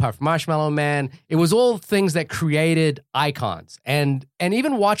Stay Puft Marshmallow Man. It was all things that created icons. And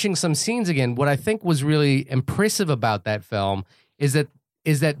even watching some scenes again, what I think was really impressive about that film is that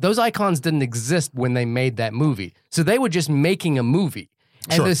those icons didn't exist when they made that movie. So they were just making a movie.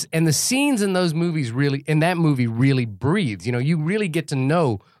 And Sure. the scenes in those movies really breathes. You know, you really get to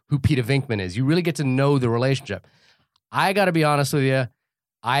know who Peter Venkman is. You really get to know the relationship. I got to be honest with you.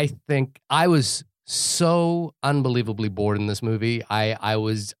 I think I was so unbelievably bored in this movie. I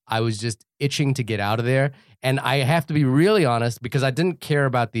was just itching to get out of there. And I have to be really honest because I didn't care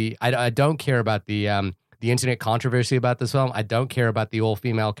about I don't care about the internet controversy about this film. I don't care about the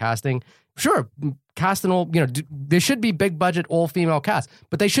all-female casting. Sure, cast an all, there should be big budget all female cast,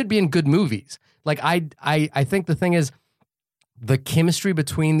 but they should be in good movies. Like I think the thing is the chemistry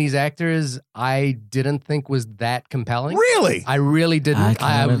between these actors I didn't think was that compelling. Really? I really didn't. I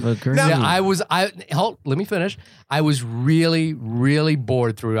kind of agree. Let me finish. I was really, really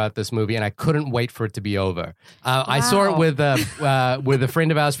bored throughout this movie, and I couldn't wait for it to be over. I saw it with a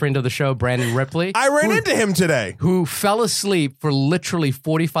friend of ours, friend of the show, Brandon Ripley. I ran into him today. Who fell asleep for literally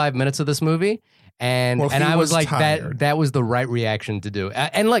 45 minutes of this movie. And I was like, tired. that was the right reaction to do.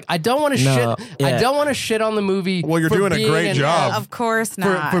 And like, I don't want to shit. Yeah. I don't want to shit on the movie. Well, you're doing a great job. Of course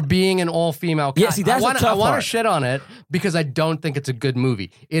not. For being an all-female cast. Yeah, see, that's the tough I want to part. shit on it because I don't think it's a good movie.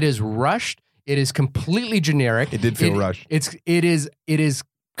 It is rushed. It is completely generic. It did feel rushed. It is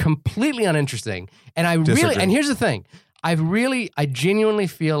completely uninteresting. And Disagree. and here's the thing. I genuinely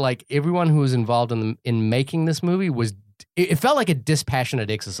feel like everyone who was involved in making this movie it felt like a dispassionate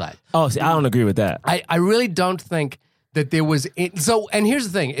exercise. Oh, see, I don't agree with that. I really don't think that there was and here's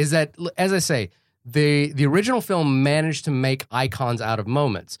the thing is that, as I say, the original film managed to make icons out of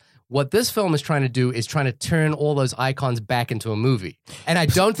moments. What this film is trying to do is trying to turn all those icons back into a movie. And I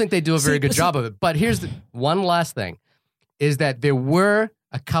don't think they do a very good job of it. But here's the one last thing, is that there were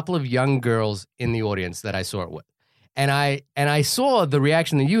a couple of young girls in the audience that I saw it with. And I saw the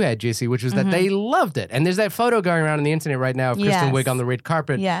reaction that you had, JC, which was that they loved it. And there's that photo going around on the internet right now of Kristen Wiig on the red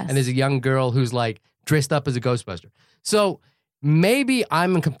carpet. Yes. And there's a young girl who's like dressed up as a Ghostbuster. So maybe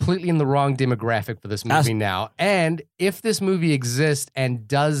I'm completely in the wrong demographic for this movie now. And if this movie exists and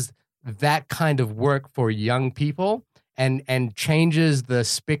does that kind of work for young people and changes the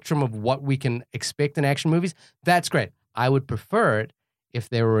spectrum of what we can expect in action movies, that's great. I would prefer it if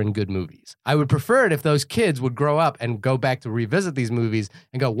they were in good movies. I would prefer it if those kids would grow up and go back to revisit these movies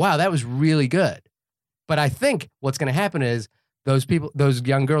and go, wow, that was really good. But I think what's going to happen is those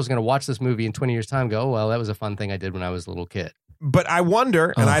young girls are going to watch this movie in 20 years' time and go, oh, well, that was a fun thing I did when I was a little kid. But I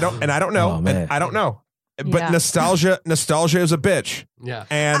wonder, and I don't know, I don't know. But nostalgia is a bitch. Yeah.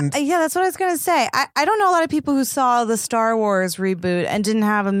 And yeah, that's what I was going to say. I don't know a lot of people who saw the Star Wars reboot and didn't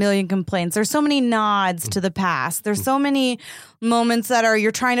have a million complaints. There's so many nods to the past. There's so many moments that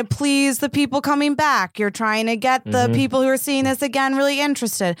you're trying to please the people coming back. You're trying to get the people who are seeing this again really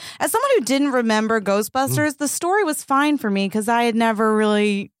interested. As someone who didn't remember Ghostbusters, the story was fine for me because I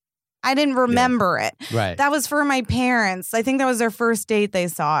didn't remember it. Right. That was for my parents. I think that was their first date they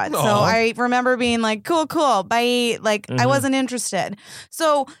saw it. Aww. So I remember being like, cool, bye. Like, I wasn't interested.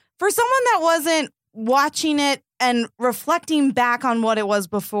 So for someone that wasn't watching it and reflecting back on what it was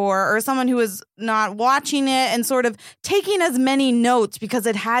before, or someone who was not watching it and sort of taking as many notes because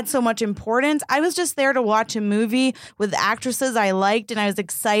it had so much importance, I was just there to watch a movie with actresses I liked, and I was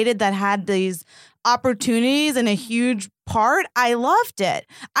excited that had these opportunities and a huge part. I loved it.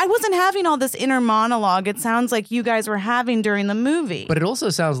 I wasn't having all this inner monologue it sounds like you guys were having during the movie. But it also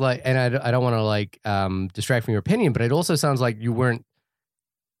sounds like, and I don't want to distract from your opinion, but it also sounds like you weren't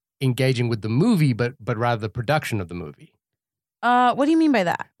engaging with the movie, but rather the production of the movie. What do you mean by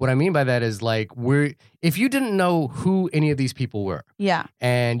that? What I mean by that is like if you didn't know who any of these people were,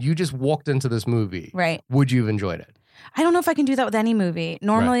 and you just walked into this movie, right, would you have enjoyed it? I don't know if I can do that with any movie.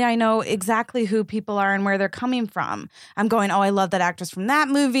 Normally, I know exactly who people are and where they're coming from. I'm going, oh, I love that actress from that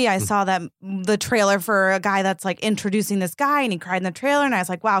movie. I saw the trailer for a guy that's like introducing this guy, and he cried in the trailer, and I was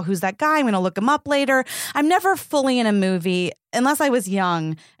like, wow, who's that guy? I'm going to look him up later. I'm never fully in a movie unless I was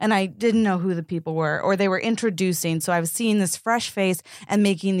young and I didn't know who the people were, or they were introducing. So I was seeing this fresh face and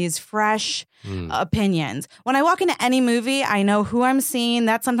making these fresh opinions. When I walk into any movie, I know who I'm seeing.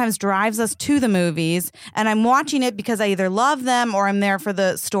 That sometimes drives us to the movies, and I'm watching it because I either love them or I'm there for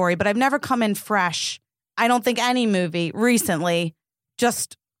the story, but I've never come in fresh. I don't think any movie recently,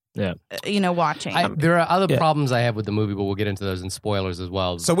 just watching. There are other problems I have with the movie, but we'll get into those in spoilers as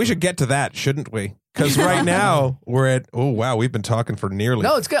well. So we should get to that, shouldn't we? Because right now we're at, oh wow, we've been talking for nearly.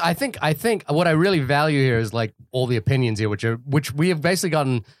 No, it's good. I think what I really value here is like all the opinions here, which we have basically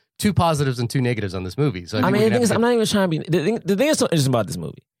gotten 2 positives and 2 negatives on this movie. So I mean, the thing is, I'm not even trying to be. The thing is so interesting about this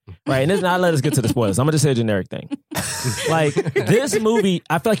movie, right? And this, now let us get to the spoilers. I'm gonna just say a generic thing. Like this movie,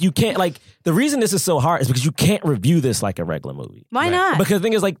 I feel like you can't like. The reason this is so hard is because you can't review this like a regular movie. Why not? Because the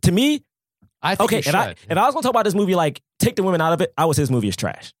thing is, like, to me, I think if I was gonna talk about this movie, like, take the women out of it, I would say this movie is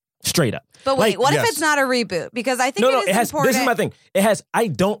trash. Straight up. But wait, like, what if it's not a reboot? Because I think it is important. This is my thing. It has. I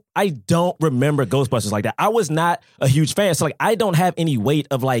don't remember Ghostbusters like that. I was not a huge fan, so like I don't have any weight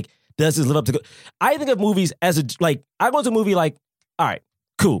of like, does this live up to? I think of movies as a like. I go to a movie like, all right,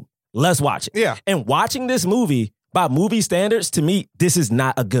 cool, let's watch it. Yeah. And watching this movie by movie standards, to me, this is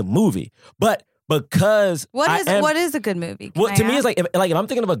not a good movie. But because what is a good movie? Well, to me, it's like if I'm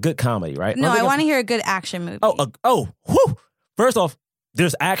thinking of a good comedy, right? No, I want to hear a good action movie. Whew. First off,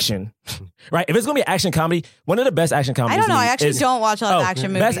 there's action, right? If it's going to be an action comedy, one of the best action comedies. I don't know. I actually don't watch a lot of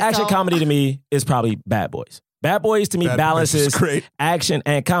action movies. Best action comedy to me is probably Bad Boys. Bad Boys to me balances action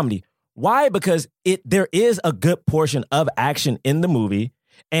and comedy. Why? Because there is a good portion of action in the movie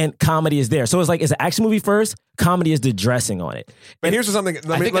and comedy is there. So it's like, it's an action movie first, comedy is the dressing on it. And here's something.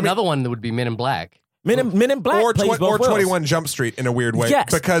 I think another one that would be Men in Black. Men in Black or, plays both 21 Jump Street in a weird way.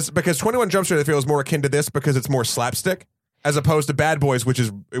 Yes. Because 21 Jump Street I feel is more akin to this because it's more slapstick. As opposed to Bad Boys, which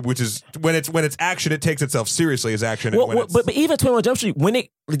is when it's action, it takes itself seriously as action. But even 21 Jump Street, when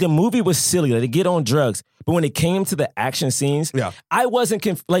the movie was silly, like they get on drugs, but when it came to the action scenes, I wasn't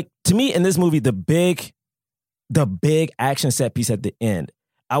to me in this movie the big action set piece at the end.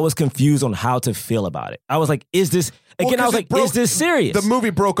 I was confused on how to feel about it. I was like, is this again? I was like, is this serious? The movie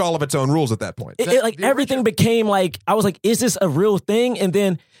broke all of its own rules at that point. Everything became like, I was like, is this a real thing? And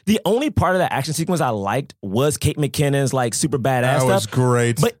then The only part of that action sequence I liked was Kate McKinnon's like super badass That stuff. was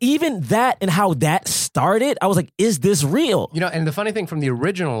great. But even that and how that started, I was like, is this real? You know, and the funny thing from the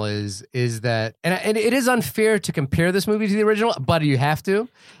original is that, and it is unfair to compare this movie to the original, but you have to.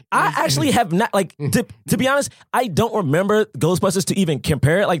 I actually have not, like, to be honest, I don't remember Ghostbusters to even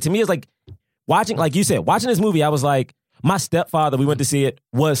compare it. Like, to me, it's like watching, like you said, watching this movie, I was like, my stepfather, we went to see it,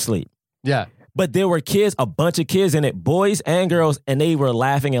 was asleep. Yeah. But there were kids, a bunch of kids in it, boys and girls, and they were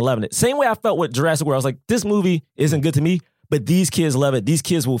laughing and loving it. Same way I felt with Jurassic World. I was like, this movie isn't good to me, but these kids love it. These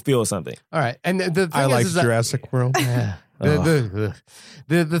kids will feel something. All right. And the thing I like is that, Jurassic World.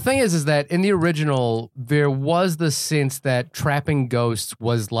 The thing is that in the original, there was the sense that trapping ghosts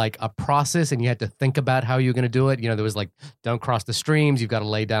was like a process and you had to think about how you're going to do it. You know, there was like, don't cross the streams. You've got to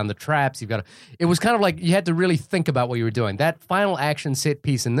lay down the traps. It was kind of like you had to really think about what you were doing. That final action set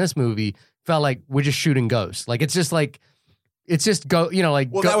piece in this movie felt like we're just shooting ghosts. Like, it's just like, Well,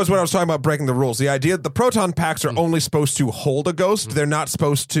 that was what I was talking about, breaking the rules. The idea the proton packs are only supposed to hold a ghost. They're not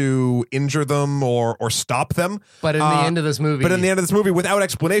supposed to injure them or stop them. But in the end of this movie, without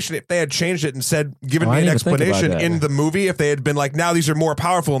explanation, if they had changed it and said, given I me an didn't even think about explanation that. in the movie, if they had been like, now these are more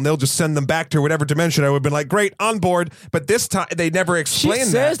powerful and they'll just send them back to whatever dimension, I would have been like, great, on board. But this time, they never She explain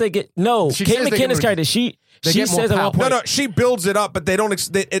says that. they get, no, She Kate says they McKinnon's get- character, she they get more says at one power. point, No, she builds it up, but they don't.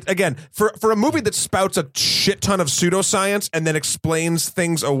 Again, for a movie that spouts a shit ton of pseudoscience and then explains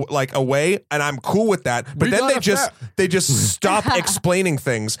things away, and I'm cool with that. But then they just stop explaining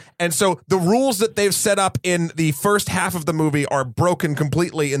things, and so the rules that they've set up in the first half of the movie are broken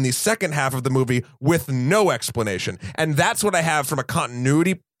completely in the second half of the movie with no explanation, and that's what I have from a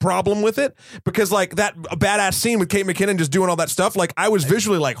continuity problem with it, because like that badass scene with Kate McKinnon just doing all that stuff, like I was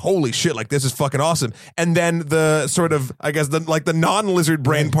visually like, holy shit, like this is fucking awesome. And then the sort of, I guess the non-lizard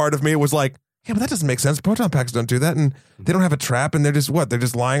brain part of me was like, yeah, but that doesn't make sense. Proton packs don't do that, and they don't have a trap, and they're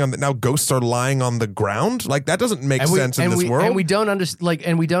just lying on now ghosts are lying on the ground. Like that doesn't make sense in this world. And we don't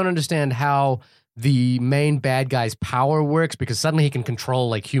understand how the main bad guy's power works, because suddenly he can control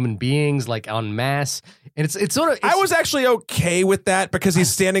like human beings like en masse, and it's sort of. I was actually okay with that because he's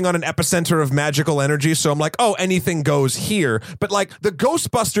standing on an epicenter of magical energy, so I'm like, oh, anything goes here. But like the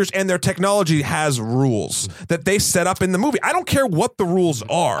Ghostbusters and their technology has rules that they set up in the movie. I don't care what the rules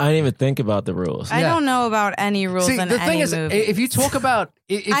are. I didn't even think about the rules. I don't know about any rules See, in the thing any is, movie. if you talk about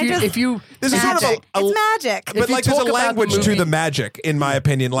This is sort of magic. It's magic. But If you like, there's a talk about the language to movie- the magic, in my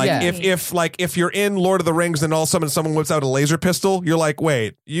opinion. Like, Yeah. if you're in Lord of the Rings and all of a sudden someone whips out a laser pistol, you're like,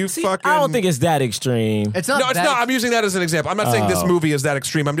 wait, you fucking. I don't think it's that extreme. it's not. No, it's that- not. I'm using that as an example. I'm not saying this movie is that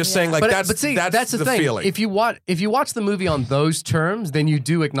extreme. I'm just saying like But that's the thing. feeling. If you watch the movie on those terms, then you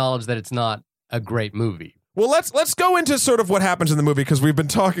do acknowledge that it's not a great movie. Well, let's go into sort of what happens in the movie, because we've been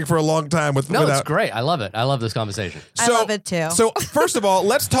talking for a long time It's great. I love it. I love this conversation. I love it too. So first of all,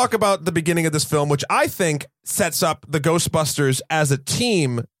 let's talk about the beginning of this film, which I think sets up the Ghostbusters as a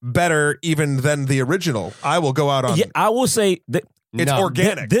team better even than the original. I will go out on. Yeah, I will say that It's No.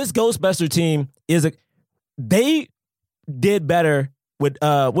 organic. this Ghostbuster team they did better with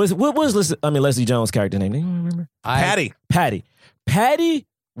what was Leslie Jones' character name? Do you remember? Patty. Patty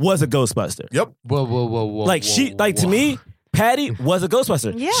was a Ghostbuster. Yep. Whoa. Like to me, Patty was a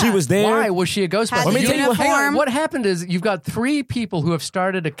Ghostbuster. Yeah. She was there. Why was she a Ghostbuster? Had Let me tell you what- Hang on. uniform. What happened is you've got 3 people who have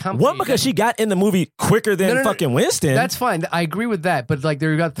started a company. One, because she got in the movie quicker than No. fucking Winston. That's fine. I agree with that. But like,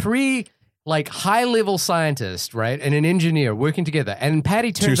 you've got 3 like high-level scientists, right, and an engineer working together. And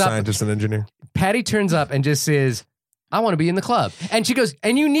Patty Two turns up. scientists and engineer. Patty turns up and just says, "I want to be in the club." And she goes,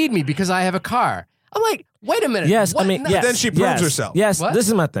 "And you need me because I have a car." I'm like, wait a minute. yes, What? I mean, No, yes, then she proves yes, herself. Yes, What? this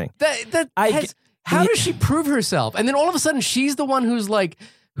is my thing. How does she prove herself? And then all of a sudden, she's the one who's like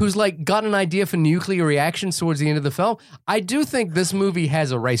got an idea for nuclear reactions towards the end of the film. I do think this movie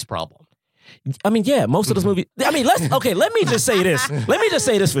has a race problem. I mean, yeah, most of those movies. I mean, let me just say this. Let me just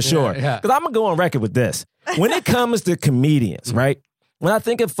say this for sure. Yeah. Because I'm going to go on record with this. When it comes to comedians, right? When I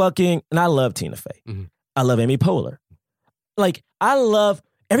think of and I love Tina Fey. Mhm. I love Amy Poehler. Like,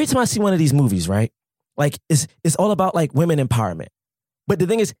 every time I see one of these movies, right? Like, it's all about like women empowerment. But the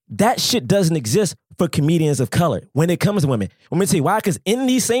thing is, that shit doesn't exist for comedians of color when it comes to women. Let me tell you why. Because in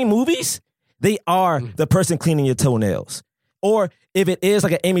these same movies, they are the person cleaning your toenails. Or if it is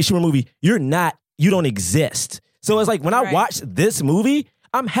like an Amy Schumer movie, you don't exist. So it's like when I watch this movie,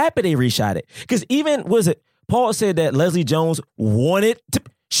 I'm happy they reshot it. Because even, Paul said that Leslie Jones wanted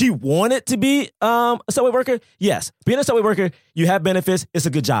to be a subway worker. Yes, being a subway worker, you have benefits. It's a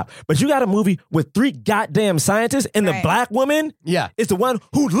good job. But you got a movie with 3 goddamn scientists, and the black woman is the one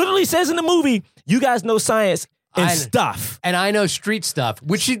who literally says in the movie, "You guys know science and stuff." And I know street stuff,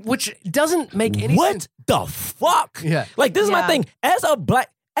 which doesn't make any What sense. the fuck? Yeah. Like, this is my Yeah. thing. As a black,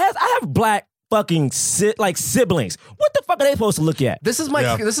 as I have black fucking siblings. What the fuck are they supposed to look at? This is my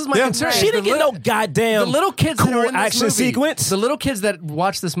concern. She didn't get no goddamn the little kids cool that are in this action movie, sequence. The little kids that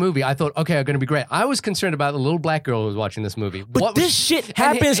watch this movie, I thought, okay, are going to be great. I was concerned about the little black girl who was watching this movie. But this shit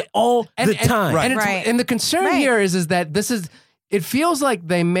happens all the time. And the concern here is that it feels like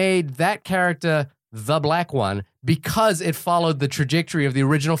they made that character the black one because it followed the trajectory of the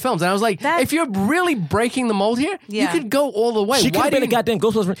original films. And I was like, if you're really breaking the mold here, you could go all the way. She could have been a goddamn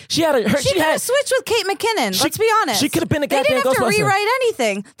Ghostbusters. She could have switched with Kate McKinnon. Let's be honest. She could have been a goddamn Ghostbuster. They didn't have to rewrite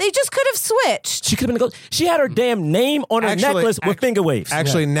anything. They just could have switched. She could have been a ghost. She had her damn name on her necklace with finger waves.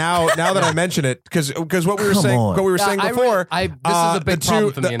 Actually, now that I mention it, because what we were saying before, this is a big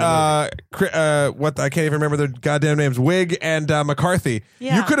problem for me in the movie. I can't even remember their goddamn names. Wig and McCarthy.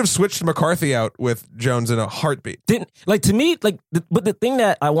 Yeah. You could have switched McCarthy out with Jones in a heartbeat. To me, but the thing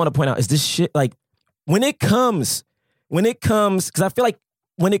that I want to point out is this shit, like, when it comes, because I feel like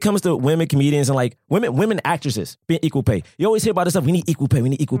when it comes to women comedians and like women actresses being equal pay, you always hear about this stuff. We need equal pay.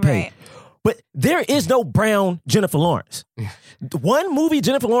 Right. But there is no brown Jennifer Lawrence. One movie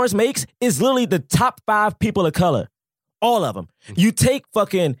Jennifer Lawrence makes is literally the top 5 people of color. All of them. You take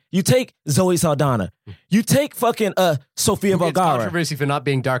Zoe Saldana. You take fucking Sofia Vergara. Controversy for not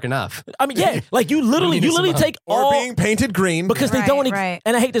being dark enough. I mean, yeah, like you literally take or being painted green because they don't.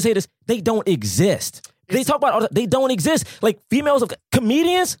 And I hate to say this, they don't exist. They talk about they don't exist. Like females of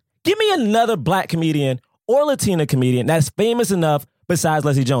comedians. Give me another black comedian or Latina comedian that's famous enough besides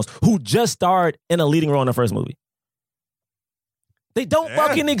Leslie Jones, who just starred in a leading role in the first movie. They don't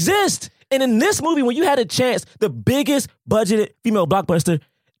fucking exist. And in this movie, when you had a chance, the biggest budgeted female blockbuster,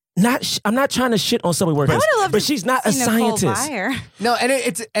 I'm not trying to shit on Subway workers, but she's not a scientist. No, and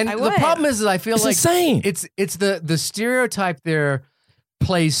the problem is I feel like insane. It's the stereotype there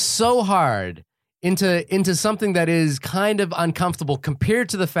plays so hard into something that is kind of uncomfortable compared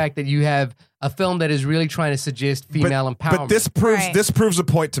to the fact that you have a film that is really trying to suggest female empowerment. But this proves a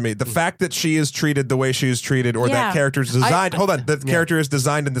point to me. The fact that she is treated the way she is treated, or that character is designed. Character is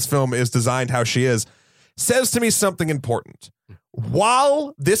designed in this film is designed how she is, says to me something important.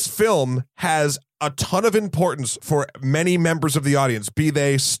 While this film has a ton of importance for many members of the audience, be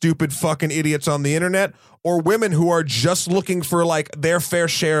they stupid fucking idiots on the internet or women who are just looking for like their fair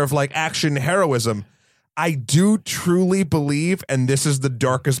share of like action heroism, I do truly believe, and this is the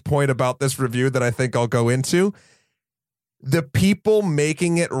darkest point about this review that I think I'll go into, the people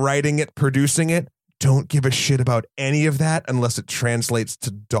making it, writing it, producing it, don't give a shit about any of that unless it translates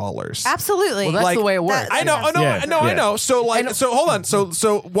to dollars. Absolutely. Well, that's the way it works. I know. So hold on.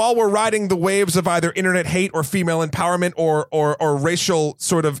 So while we're riding the waves of either internet hate or female empowerment or racial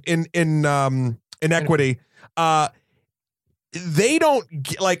sort of inequity, they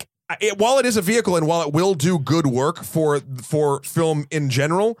don't like. While it is a vehicle and while it will do good work for film in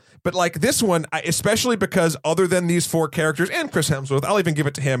general, but like this one, especially because other than these 4 characters and Chris Hemsworth, I'll even give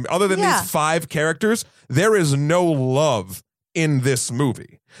it to him. Other than these 5 characters, there is no love in this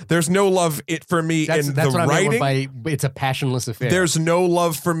movie. There's no love for me in the writing. It's a passionless affair. There's no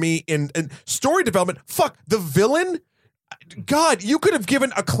love for me in story development. Fuck, the villain. God, you could have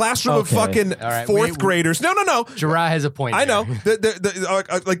given a classroom of fucking fourth graders. No. Jirah has a point. I know.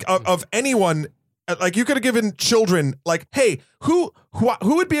 Of anyone, like you could have given children, like, hey, who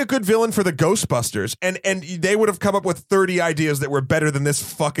would be a good villain for the Ghostbusters? And they would have come up with 30 ideas that were better than this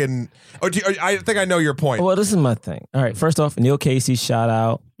fucking. I think I know your point. Well, this is my thing. All right, first off, Neil Casey, shout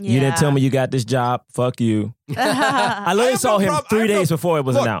out. You didn't tell me you got this job. Fuck you. I literally saw him 3 days before it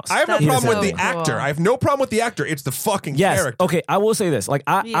was announced. I have no problem with the actor. I have no problem with the actor. It's the fucking character. Okay, I will say this. Like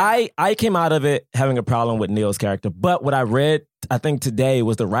I came out of it having a problem with Neil's character, but what I read, I think today,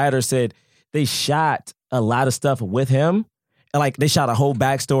 was the writer said they shot a lot of stuff with him. And like they shot a whole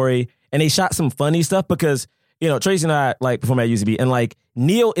backstory and they shot some funny stuff because, you know, Tracy and I like perform at UCB and like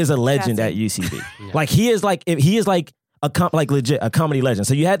Neil is a legend at UCB. Like he is like legit a comedy legend.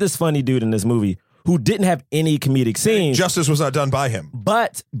 So you had this funny dude in this movie who didn't have any comedic scenes. Justice was not done by him.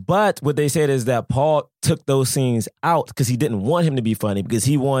 But what they said is that Paul took those scenes out because he didn't want him to be funny because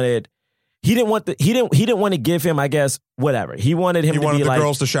he didn't want to give him, I guess, whatever. He wanted him to be like... He wanted the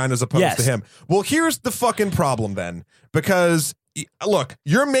girls to shine as opposed to him. Well, here's the fucking problem then. Because, look,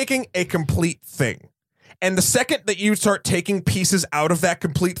 you're making a complete thing. And the second that you start taking pieces out of that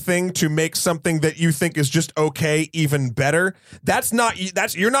complete thing to make something that you think is just okay even better,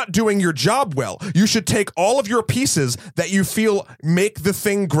 you're not doing your job well. You should take all of your pieces that you feel make the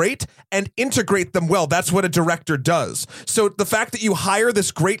thing great and integrate them well. That's what a director does. So the fact that you hire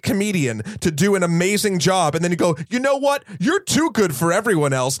this great comedian to do an amazing job and then you go, you know what? You're too good for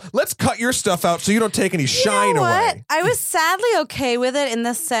everyone else. Let's cut your stuff out so you don't take any shine away. I was sadly okay with it in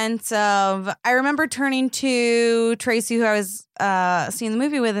the sense of I remember turning to Tracy, who I was seeing the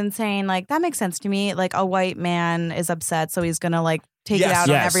movie with, and saying, like, that makes sense to me. Like, a white man is upset, so he's going to, like, take it out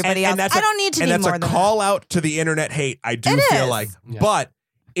on everybody else. I don't need to need more than that. And that's a call out to the internet hate, I do feel like. Yeah. But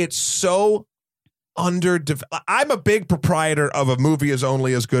it's so underdeveloped. I'm a big proprietor of a movie is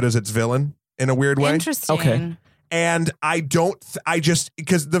only as good as its villain in a weird way. Interesting. Okay. And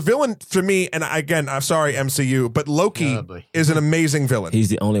because the villain for me, and again, I'm sorry, MCU, but Loki is an amazing villain. He's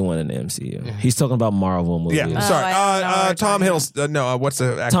the only one in the MCU. He's talking about Marvel movies. Yeah, sorry. Tom Hiddleston. What's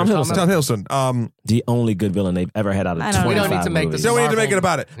the actor? Tom Hiddleston. The only good villain they've ever had out of 25 We don't need to make movies. this. No, we need to make it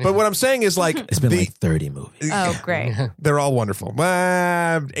about it. But what I'm saying is, like, it's been like 30 movies. Oh, great. They're all wonderful.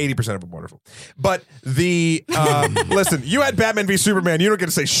 80% of them wonderful. But listen, you had Batman v Superman. You don't get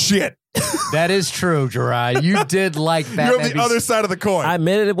to say shit. That is true, Gerard. You did like Batman. You're on the other side of the coin. I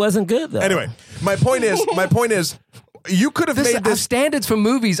admitted it wasn't good, though. Anyway, my point is, you could have made Our this. standards for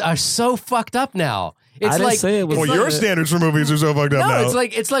movies are so fucked up now. It's I didn't say it was. Well, your standards for movies are so fucked up now. No,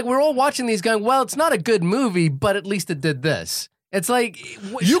 it's like we're all watching these going, well, it's not a good movie, but at least it did this. It's like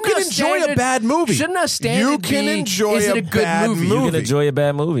you can enjoy a bad movie. Shouldn't our standard You can be, enjoy is it a good bad movie? You can enjoy a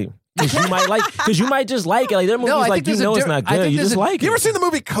bad movie. Because you might just like it. Like there are movies like you know it's not good. You just like it. You ever seen the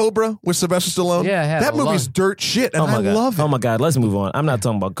movie Cobra with Sylvester Stallone? Yeah, I have. That movie's dirt shit, and I love it. Oh my God, let's move on. I'm not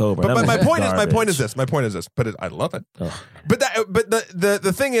talking about Cobra. But my point is this. But I love it. Ugh. But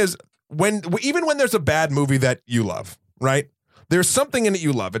the thing is, even when there's a bad movie that you love, right? There's something in it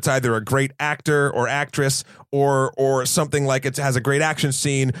you love. It's either a great actor or actress or something like it has a great action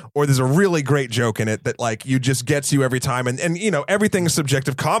scene or there's a really great joke in it that like you just gets you every time. And you know, everything's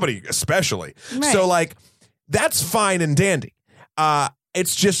subjective, comedy especially. Right. So like that's fine and dandy.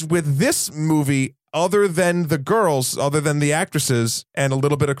 It's just with this movie, other than the girls, other than the actresses and a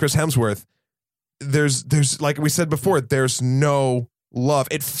little bit of Chris Hemsworth, there's like we said before, there's no love.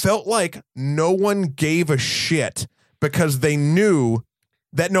 It felt like no one gave a shit because they knew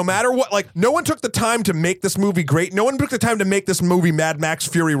that no matter what, like no one took the time to make this movie great. No one took the time to make this movie Mad Max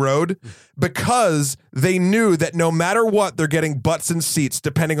Fury Road because they knew that no matter what, they're getting butts in seats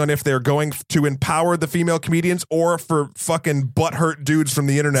depending on if they're going to empower the female comedians or for fucking butthurt dudes from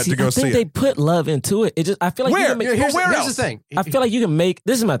the internet to go see it. I think they put love into it. I feel like where? You can make, here's else? the thing. I feel like you can make,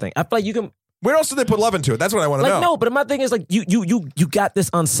 this is my thing. I feel like you can. Where else did they put love into it? That's what I want to know. No, but my thing is like you got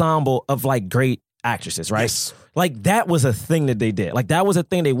this ensemble of like great actresses, right? Yes. Like that was a thing that they did. Like that was a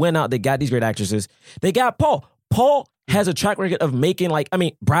thing. They went out, they got these great actresses. They got Paul. Paul has a track record of making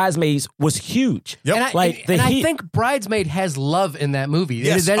Bridesmaids was huge. Yep. I think Bridesmaid has love in that movie.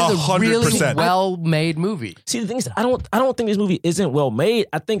 Yes, that is 100%. a really well-made movie. See, the thing is, I don't think this movie isn't well made.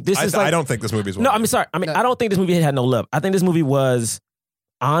 I think this is like, I don't think this movie is well No, made. I'm sorry. I don't think this movie had no love. I think this movie was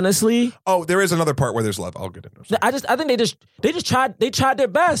honestly. Oh, there is another part where there's love. I'll get into it. I think they just tried their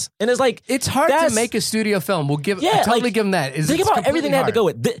best. And it's like it's hard to make a studio film. We'll give I totally give them that. Think about everything they had to go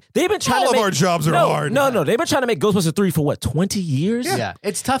with. They've been trying all to make of our jobs are hard. No, they've been trying to make Ghostbusters 3 for what, 20 years? Yeah.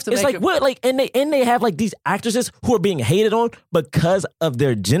 It's tough to it's make like what like and they have like these actresses who are being hated on because of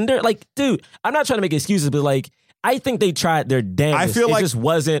their gender. Like, dude, I'm not trying to make excuses, but like I think they tried their damnedest. I feel like it just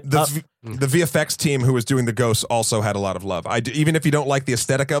wasn't the VFX team who was doing the ghosts also had a lot of love. Even if you don't like the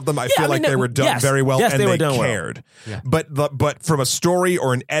aesthetic of them, I feel like they were done very well and they cared. Well. Yeah. But from a story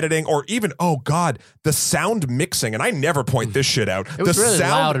or an editing or even, oh God, the sound mixing, and I never point this shit out. It was really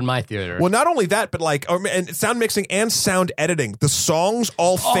loud in my theater. Well, not only that, but like and sound mixing and sound editing. The songs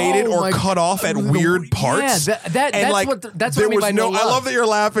all faded or cut off at weird parts. Yeah, that's what I mean by no love. I love that you're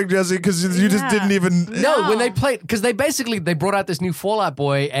laughing, Jesse, because you just didn't even. No, when they played, because they brought out this new Fall Out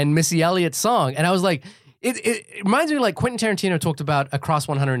Boy and Missy Elliott's song, and I was like, it reminds me like Quentin Tarantino talked about Across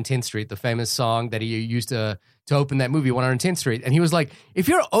 110th Street, the famous song that he used to open that movie 110th Street, and he was like, if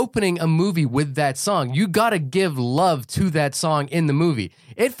you're opening a movie with that song, you got to give love to that song in the movie.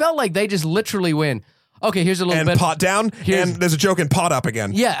 It felt like they just literally went, Okay, here's a little and bit. pot down, and there's a joke in pot up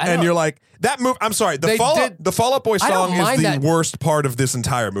again. Yeah, I and know. you're like, that move. I'm sorry, the Fall Out Boy I don't song is mind the that. worst part of this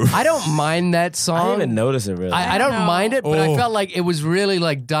entire movie. I don't mind that song. I didn't even notice it really. I don't know. mind it, but I Oh. felt like it was really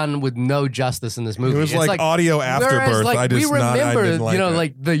like done with no justice in this movie. It was It's like audio afterbirth. Whereas, like, I just we not- I remember, didn't like you know, it.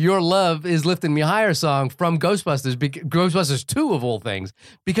 like the "Your Love Is Lifting Me Higher" song from Ghostbusters, Ghostbusters 2 of all things,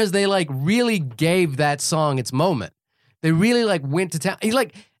 because they like really gave that song its moment. They really like went to town.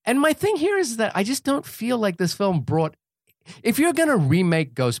 And my thing here is that I just don't feel like this film brought. If you're gonna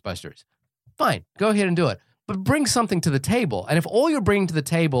remake Ghostbusters, fine, go ahead and do it. But bring something to the table. And if all you're bringing to the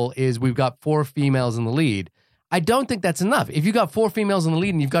table is we've got 4 females in the lead, I don't think that's enough. If you got 4 females in the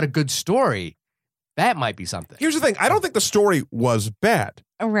lead and you've got a good story, that might be something. Here's the thing. I don't think the story was bad.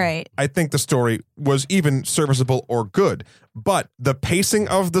 Right. I think the story was even serviceable or good. But the pacing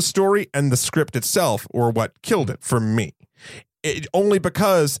of the story and the script itself were what killed it for me. Only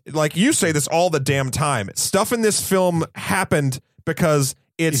because, like you say this all the damn time, stuff in this film happened because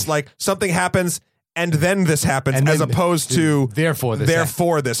it's like something happens and then this happens, And as then- opposed to Therefore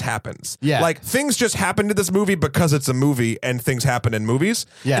this happens. Yeah. Like things just happen to this movie because it's a movie and things happen in movies.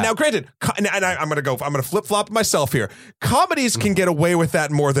 Yeah. And now granted, I'm going to flip flop myself here. Comedies can get away with that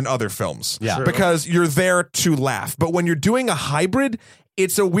more than other films. Yeah. Sure. Because you're there to laugh. But when you're doing a hybrid,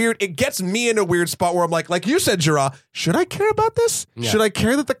 it gets me in a weird spot where I'm like you said, Jira, should I care about this? Yeah. Should I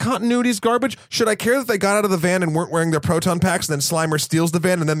care that the continuity's garbage? Should I care that they got out of the van and weren't wearing their proton packs and then Slimer steals the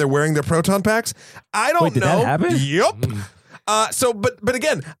van and then they're wearing their proton packs? I don't Wait, did know. that happen? Yep. But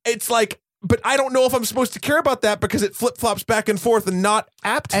again, it's like, but I don't know if I'm supposed to care about that because it flip-flops back and forth and not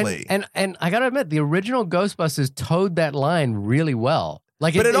aptly. And I gotta admit, the original Ghostbusters towed that line really well.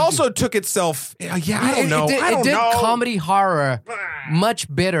 Like, but it also took itself. I don't know. It did comedy horror much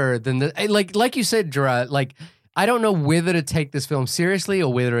better than the like you said, Gerard. Like, I don't know whether to take this film seriously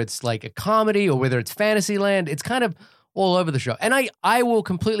or whether it's like a comedy or whether it's Fantasyland. It's kind of all over the show, and I will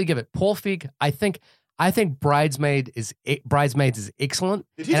completely give it. Paul Feig, I think Bridesmaids is excellent.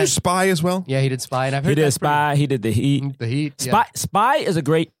 Did he do Spy as well? Yeah, he did Spy, and I've heard He did that's pretty- Spy. He did The Heat. The Heat. Yeah. Spy is a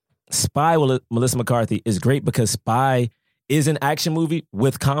great. Spy with Melissa McCarthy is great because Spy is an action movie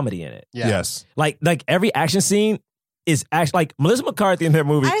with comedy in it. Yeah. Yes. Like every action scene is actually like Melissa McCarthy in her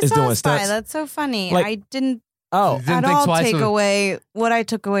movie I is saw doing Spy. stunts. That's so funny. Like- I didn't Oh, Didn't at think all twice take of it. away what I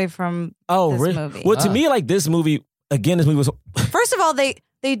took away from this really? movie. Well, to me, like this movie again, this movie was. First of all, they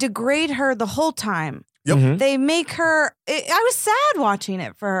degrade her the whole time. Yep. Mhm. They make her. I was sad watching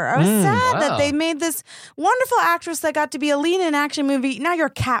it for her. I was sad Wow. that they made this wonderful actress that got to be a lead in an action movie. Now you're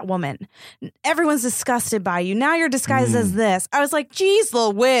Catwoman. Everyone's disgusted by you. Now you're disguised as this. I was like, geez,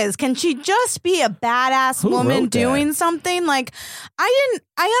 Lil Wiz, can she just be a badass Who woman wrote that? doing something? Like,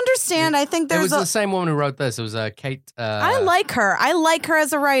 I understand. I think It there's was the same woman who wrote this. It was Kate. I like her. I like her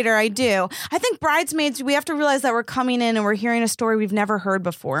as a writer. I do. I think Bridesmaids, we have to realize that we're coming in and we're hearing a story we've never heard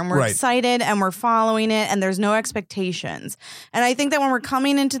before. And we're Right. excited and we're following it and there's no expectations. And I think that when we're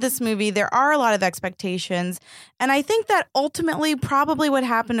coming into this movie, there are a lot of expectations. And I think that ultimately probably what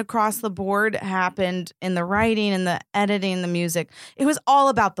happened across the board happened in the writing and the editing, the music. It was all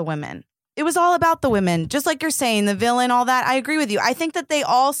about the women. It was all about the women. Just like you're saying, the villain, all that. I agree with you. I think that they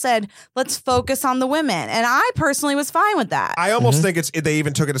all said, let's focus on the women. And I personally was fine with that. I almost think they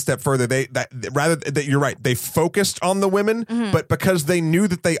even took it a step further. You're right. They focused on the women, but because they knew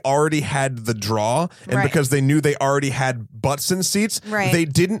that they already had the draw, and Right. because they knew they already had butts in seats, Right. they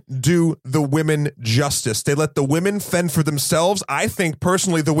didn't do the women justice. They let the women fend for themselves. I think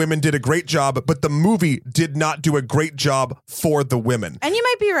personally the women did a great job, but the movie did not do a great job for the women. And you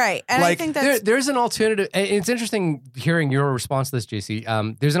might be right. And I Like, think that's There's an alternative. It's interesting hearing your response to this, JC.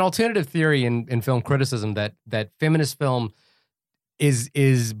 There's an alternative theory in film criticism that feminist film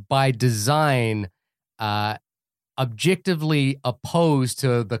is by design objectively opposed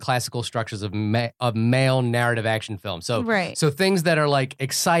to the classical structures of male narrative action film. So Right. so things that are like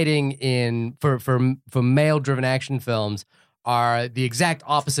exciting for male driven action films are the exact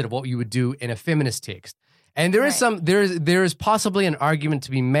opposite of what you would do in a feminist text. And there is Right. there is possibly an argument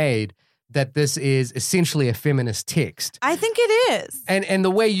to be made that this is essentially a feminist text. I think it is. And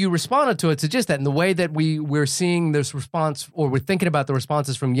the way you responded to it suggests that, and the way that we're seeing this response, or we're thinking about the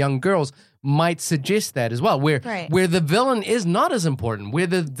responses from young girls, might suggest that as well. Where Right. where the villain is not as important, where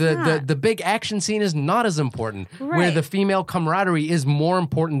the not. big action scene is not as important, where Right. the female camaraderie is more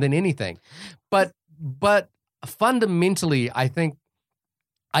important than anything. But fundamentally, I think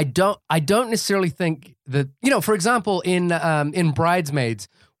I don't necessarily think that, for example, in Bridesmaids,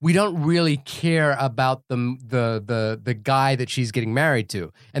 we don't really care about the guy that she's getting married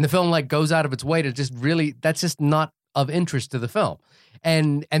to, and the film like goes out of its way to just really, that's just not of interest to the film.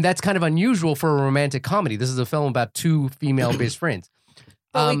 And that's kind of unusual for a romantic comedy. This is a film about two female best friends.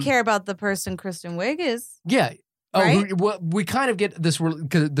 But we care about the person Kristen Wiig is. Yeah. Right? We kind of get this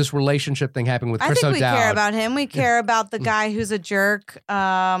relationship thing happening with Chris I think O'Dowd. we care about him. We care about the guy who's a jerk.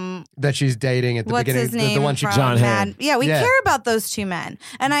 That she's dating at the What's beginning. his name? The one she John Hamm. Yeah, we care about those two men.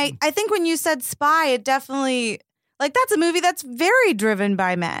 And I think when you said Spy, it definitely, like, that's a movie that's very driven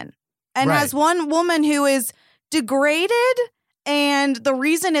by men and has one woman who is degraded. And the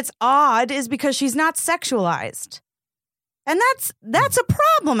reason it's odd is because she's not sexualized. And that's a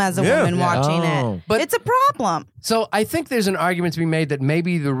problem as a woman watching it. But it's a problem. So I think there's an argument to be made that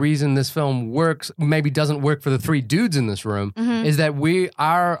maybe the reason this film works, maybe doesn't work for the three dudes in this room, is that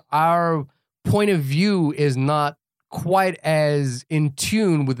our point of view is not quite as in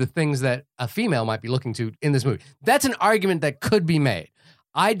tune with the things that a female might be looking to in this movie. That's an argument that could be made.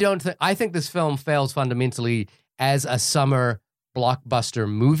 I think this film fails fundamentally as a summer blockbuster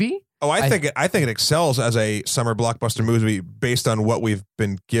movie. Oh, I think it excels as a summer blockbuster movie based on what we've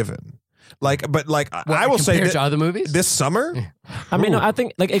been given. I will say compared that to other movies this summer. I mean, no, I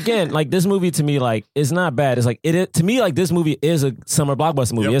think this movie to me it's not bad. It's to me this movie is a summer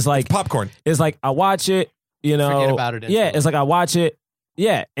blockbuster movie. Yep, it's popcorn. It's like I watch it, forget about it. Yeah, it's like I watch it,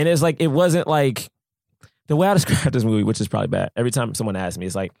 yeah, and it's like it wasn't like the way I describe this movie, which is probably bad. Every time someone asks me,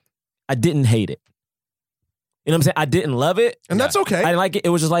 it's like I didn't hate it. You know what I'm saying? I didn't love it. And that's okay. I didn't like it. It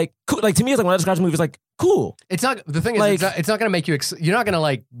was just like, cool. Like, to me, it's like when I describe the movie, it's like, cool. It's not, the thing is, Like- it's not going to make you, you're not going to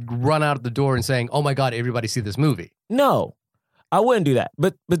like run out the door and saying, oh my God, everybody see this movie. No, I wouldn't do that.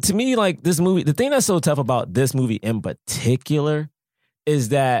 But to me, like this movie, the thing that's so tough about this movie in particular is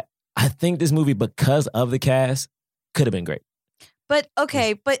that I think this movie, because of the cast, could have been great. But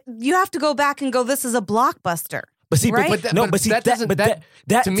okay, but you have to go back and go, this is a blockbuster. But see, Right? but to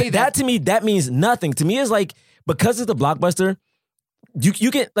me, that means nothing. To me, it's like, because it's the blockbuster,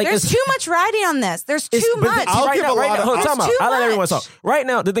 you get like There's too much riding on this. There's too much. I'll give a lot of- There's time out. too I'll let everyone much. talk. Right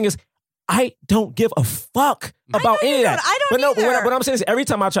now, the thing is, I don't give a fuck about know any you of that. don't. I don't but no, either. but I'm saying is every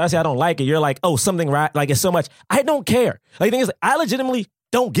time I try to say I don't like it, you're like, oh, something right, like it's so much. I don't care. Like the thing is, I legitimately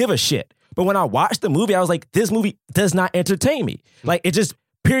don't give a shit. But when I watched the movie, I was like, this movie does not entertain me. Like it just,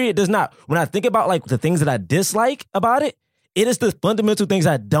 period, does not. When I think about like the things that I dislike about it, it is the fundamental things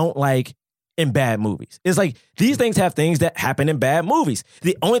I don't like in bad movies. It's like these things have things that happen in bad movies.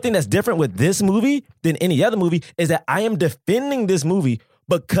 The only thing that's different with this movie than any other movie is that I am defending this movie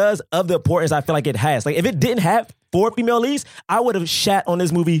because of the importance I feel like it has. Like if it didn't have 4 female leads, I would have shat on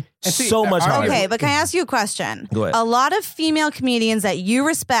this movie so much harder. Okay, but can I ask you a question? Go ahead. A lot of female comedians that you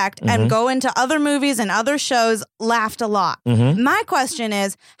respect and go into other movies and other shows laughed a lot. My question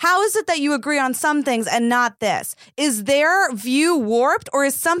is, how is it that you agree on some things and not this? Is their view warped, or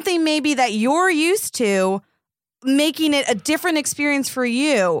is something maybe that you're used to making it a different experience for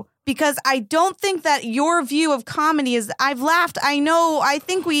you? Because I don't think that your view of comedy is, I've laughed. I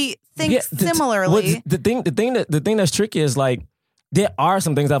think we think similarly. The thing that's tricky is like there are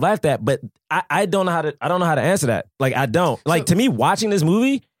some things I've laughed at, but I don't know how to answer that. Like I don't. Like to me, watching this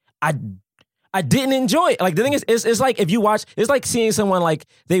movie, I didn't enjoy it. Like the thing is, it's like if you watch, it's like seeing someone like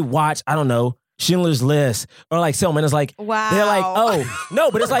they watch, I don't know, Schindler's List or like someone is like, Wow. they're like, oh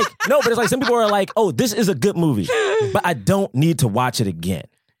no, but it's like some people are like, oh, this is a good movie, but I don't need to watch it again.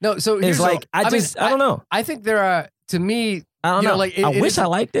 No, so It's here's like I don't know. I think there are, to me, I don't know. like I wish I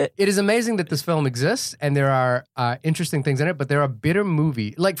liked it. It is amazing that this film exists and there are interesting things in it, but there are bitter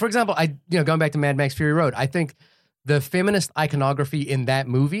movie. Like for example, going back to Mad Max Fury Road, I think the feminist iconography in that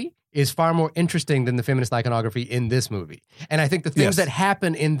movie is far more interesting than the feminist iconography in this movie. And I think the things that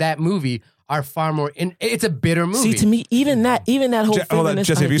happen in that movie are far more it's a bitter movie. See, to me, even that whole Hold on, feminist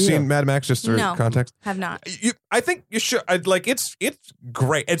Jesse, have you idea- seen Mad Max? Just for No. context. Have not. I think you should. It's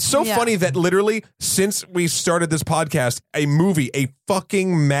great. It's so Yeah. funny that literally since we started this podcast, a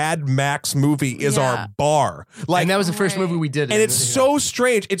fucking Mad Max movie is Yeah. our bar. Like, and that was the first movie we did. and it's so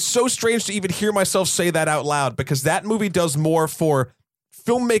strange. It's so strange to even hear myself say that out loud because that movie does more for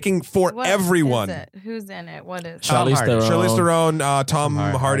filmmaking for What everyone. is it? Who's in it? What is it? Charlize Hardy. Theron. Charlize Theron, Tom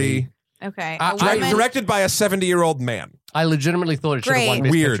Hardy, Okay. I- A woman- directed by a 70-year-old man. I legitimately thought it should have won Great.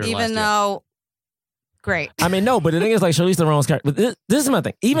 Best Weird. Picture even last year. though, great. I mean, no, but the thing is, like, Charlize Theron's character. But this is my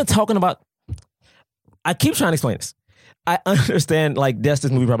thing. Even talking about, I keep trying to explain this. I understand, like, yes,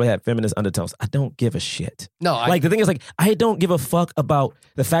 this movie probably had feminist undertones. I don't give a shit. No, Like, the thing is, like, I don't give a fuck about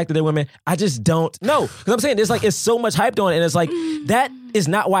the fact that they're women. I just don't. No, because I'm saying it's like, it's so much hyped on it. And it's like, that is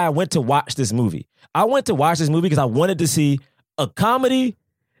not why I went to watch this movie. I went to watch this movie because I wanted to see a comedy.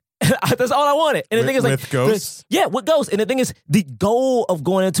 That's all I wanted. And the thing is, like, with ghosts? with ghosts. And the thing is, the goal of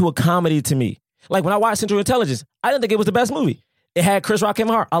going into a comedy to me Like when I watched Central Intelligence, I didn't think it was the best movie. It had Chris Rock and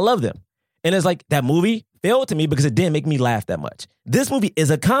Kevin Hart. I love them. And it's like that movie failed to me because it didn't make me laugh that much. This movie is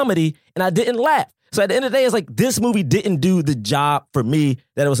a comedy and I didn't laugh. So at the end of the day, it's like this movie didn't do the job for me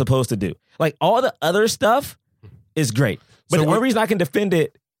that it was supposed to do. Like all the other stuff is great. But the only reason I can defend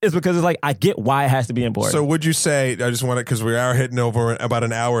it is because it's like I get why it has to be important. So would you say, I just want to, because we are hitting over about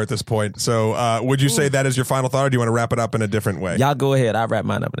an hour at this point. So would you say that is your final thought, or do you want to wrap it up in a different way? Y'all go ahead. I'll wrap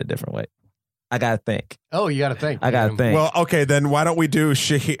mine up in a different way. I got to think. Oh, you got to think. I got to think. Well, okay, then why don't we do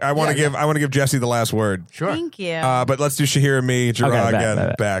Shahir? I want to give Jesse the last word. Sure. Thank you. But let's do Shahir and me, Gerard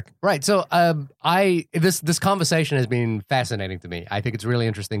again, back. Right. So this conversation has been fascinating to me. I think it's really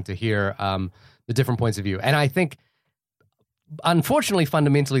interesting to hear the different points of view. And I think, unfortunately,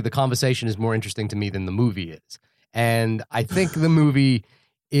 fundamentally, the conversation is more interesting to me than the movie is. And I think the movie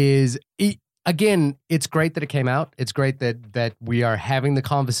is, again, it's great that it came out. It's great that we are having the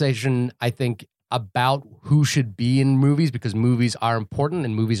conversation, I think, about who should be in movies, because movies are important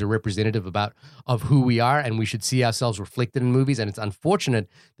and movies are representative of who we are, and we should see ourselves reflected in movies. And it's unfortunate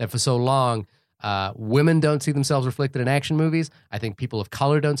that for so long, women don't see themselves reflected in action movies. I think people of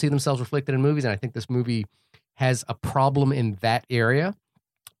color don't see themselves reflected in movies, and I think this movie has a problem in that area.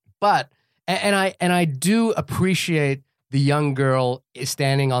 But and I do appreciate the young girl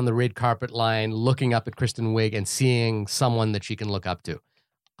standing on the red carpet line, looking up at Kristen Wiig and seeing someone that she can look up to.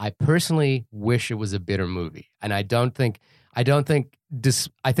 I personally wish it was a better movie, and I think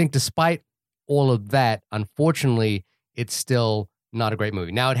despite all of that, unfortunately, it's still not a great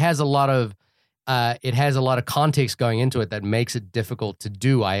movie. Now, it has a lot of context going into it that makes it difficult to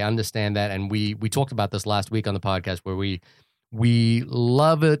do. I understand that, and we talked about this last week on the podcast, where we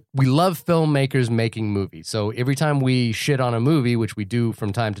love it. We love filmmakers making movies. So every time we shit on a movie, which we do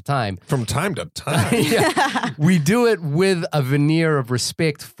from time to time, Yeah. we do it with a veneer of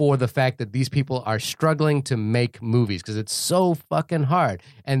respect for the fact that these people are struggling to make movies because it's so fucking hard.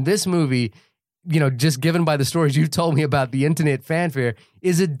 And this movie, just given by the stories you've told me about the internet fanfare,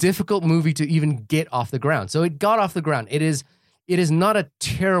 is a difficult movie to even get off the ground. So it got off the ground. It is not a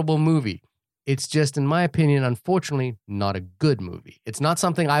terrible movie. It's just, in my opinion, unfortunately, not a good movie. It's not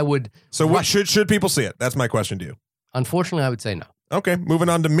something I would... So what should people see it? That's my question to you. Unfortunately, I would say no. Okay, moving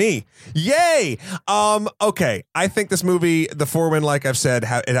on to me. Yay! Okay, I think this movie, The Foreman, like I've said,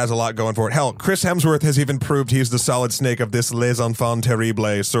 it has a lot going for it. Hell, Chris Hemsworth has even proved he's the Solid Snake of this Les Enfants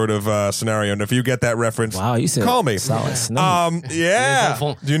Terribles sort of scenario. And if you get that reference, wow, you said call me. Solid Snake. Yeah.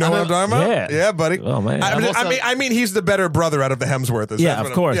 Do you know what I'm talking about? Yeah, buddy. Oh man. I mean, he's the better brother out of the Hemsworths. Yeah,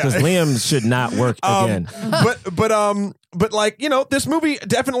 of course, because Liam should not work again. But like, this movie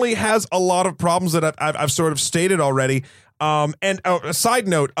definitely has a lot of problems that I've sort of stated already. And a side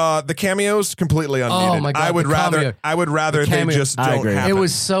note, the cameos completely unneeded. Oh my God, I would rather they just don't happen. It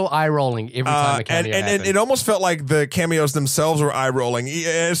was so eye rolling every time a cameo happened. And it almost felt like the cameos themselves were eye rolling,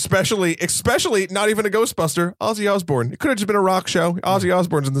 especially not even a Ghostbuster, Ozzy Osbourne. It could have just been a rock show. Ozzy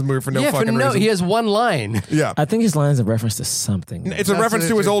Osbourne's in this movie for no fucking reason. He has one line. Yeah, I think his line's a reference to something. It's a reference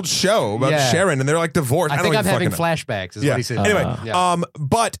to his old show about Sharon, and they're like divorced. I think I'm having flashbacks. Is what he said. Anyway,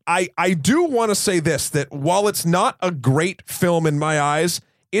 but I do want to say this, that while it's not a great film in my eyes,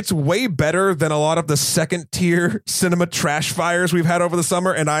 it's way better than a lot of the second tier cinema trash fires we've had over the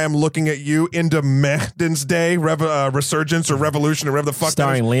summer. And I am looking at you, Independence Day, Resurgence or Revolution or whatever the fuck.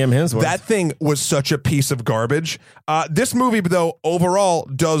 Starring Liam Hemsworth. That thing was such a piece of garbage. This movie, though, overall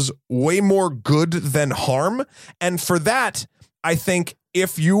does way more good than harm. And for that, I think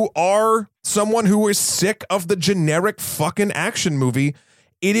if you are someone who is sick of the generic fucking action movie,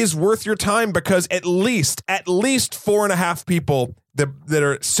 it is worth your time, because at least 4.5 people that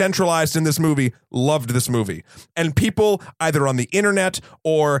are centralized in this movie loved this movie. And people either on the internet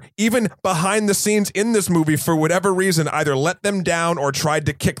or even behind the scenes in this movie, for whatever reason, either let them down or tried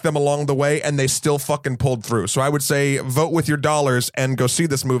to kick them along the way, and they still fucking pulled through. So I would say vote with your dollars and go see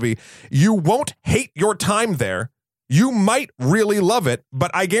this movie. You won't hate your time there. You might really love it, but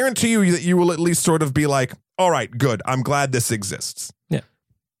I guarantee you that you will at least sort of be like, all right, good. I'm glad this exists. Yeah.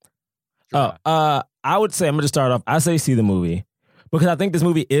 I would say, I'm going to start off, I say see the movie, because I think this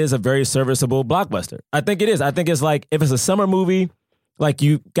movie is a very serviceable blockbuster. I think it is. I think it's like, if it's a summer movie, like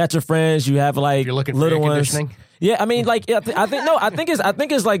you got your friends, you have like you're looking little for air ones. conditioning. Yeah, I mean, like I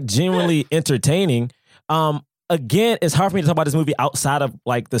think it's like genuinely entertaining. Again, it's hard for me to talk about this movie outside of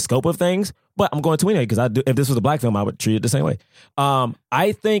like the scope of things, but I'm going to anyway, because if this was a black film, I would treat it the same way.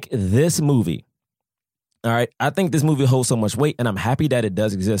 I think this movie, all right, I think this movie holds so much weight, and I'm happy that it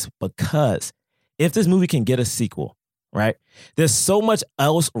does exist, because if this movie can get a sequel, right, there's so much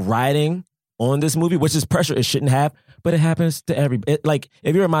else riding on this movie, which is pressure it shouldn't have, but it happens to like,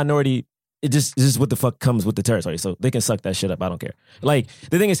 if you're a minority it's just what the fuck comes with the territory. So they can suck that shit up. I don't care. Like,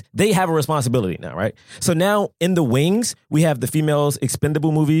 the thing is, they have a responsibility now, right? So now in the wings, we have the females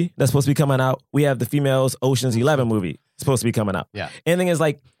Expendable movie that's supposed to be coming out. We have the females Ocean's 11 movie supposed to be coming out. Yeah. And the thing is,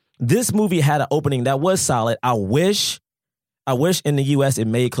 like, this movie had an opening that was solid. I wish in the US it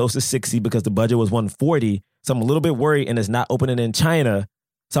made close to 60 because the budget was 140. So I'm a little bit worried, and it's not opening in China.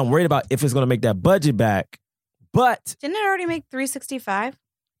 So I'm worried about if it's going to make that budget back. But Didn't it already make 365?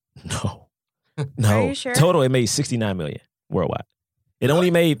 no. Are you sure? Total, it made 69 million worldwide. It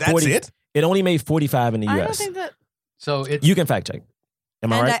only made 40. That's it? It only made 45 in the US. I don't think that. So it's You can fact check.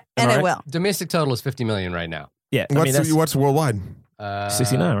 Am I right? Am And I I right? will. domestic total is 50 million right now. Yeah. I mean, that's What's worldwide?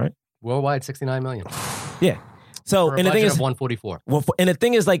 69, right? Worldwide, 69 million. Yeah. So, For a and the thing budget is, of 144. and the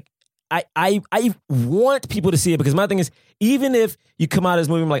thing is, like, I want people to see it because my thing is, even if you come out of this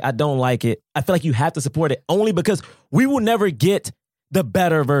movie and like, I don't like it, I feel like you have to support it only because we will never get the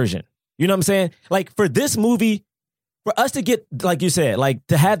better version. You know what I'm saying? Like, for this movie, for us to get, like you said, like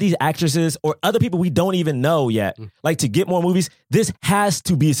to have these actresses or other people we don't even know yet, like to get more movies, this has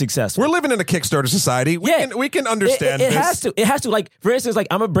to be successful. We're living in a Kickstarter society. We can understand it this. has to. It has to. Like, for instance, like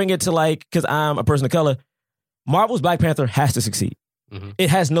I'm gonna bring it to like, because I'm a person of color, Marvel's Black Panther has to succeed. Mhm.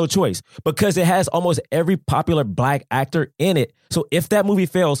 It has no choice because it has almost every popular black actor in it. So if that movie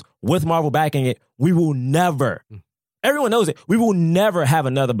fails with Marvel backing it, we will never, everyone knows it, we will never have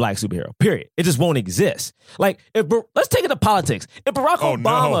another black superhero, period. It just won't exist. Like, let's take it to politics. If Barack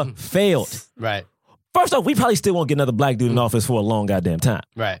Obama failed, Right. first off, we probably still won't get another black dude in office for a long goddamn time.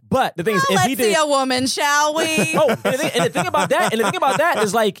 Right. But the thing is, if Let's he see did, a woman, shall we? oh, and the thing about that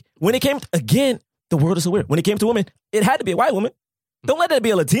is like, when it came, again, the world is so weird. When it came to women, it had to be a white woman. Don't let that be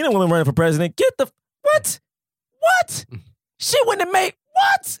a Latina woman running for president. Get the, what? She wouldn't have made,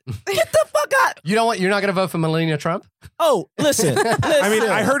 what? Get the fuck out. You're not going to vote for Melania Trump? Oh, listen. I mean,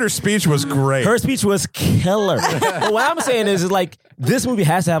 I heard her speech was great. Her speech was killer. But what I'm saying is like, this movie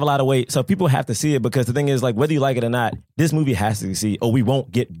has to have a lot of weight, so people have to see it because the thing is, like, whether you like it or not, this movie has to succeed or we won't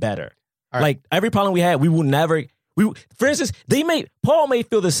get better. All right. Like, every problem we had, we will never, for instance, Paul may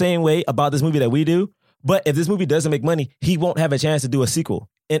feel the same way about this movie that we do, but if this movie doesn't make money, he won't have a chance to do a sequel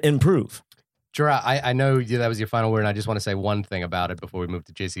and improve. Gerard, I know that was your final word, and I just want to say one thing about it before we move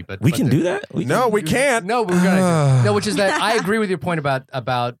to JC. But We can do that? No, we can't. No, we're gonna no, which is that I agree with your point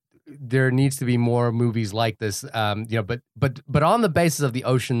about there needs to be more movies like this. But on the basis of the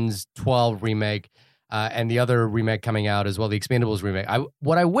Ocean's 12 remake and the other remake coming out as well, the Expendables remake,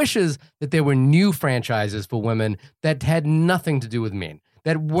 what I wish is that there were new franchises for women that had nothing to do with men.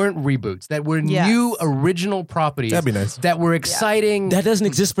 That weren't reboots, that were new original properties. That'd be nice. That were exciting. That doesn't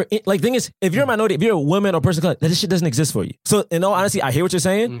exist for, like, thing is, if you're a minority, if you're a woman or person of color, that shit doesn't exist for you. So, in all honesty, I hear what you're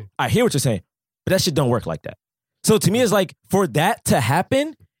saying. But that shit don't work like that. So, to me, it's like, for that to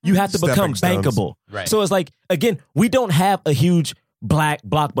happen, you have to become Stepping stones. bankable. Right. So, it's like, again, we don't have a huge black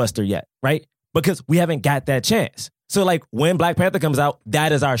blockbuster yet, right? Because we haven't got that chance. So, like, when Black Panther comes out,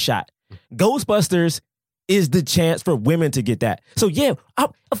 that is our shot. Ghostbusters is the chance for women to get that. So yeah,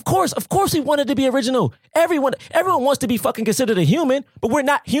 of course we wanted to be original. Everyone wants to be fucking considered a human, but we're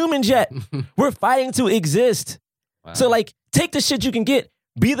not humans yet. We're fighting to exist. Wow. So like, take the shit you can get,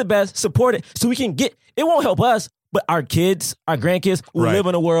 be the best, support it, so we can get, it won't help us, but our kids, our grandkids will live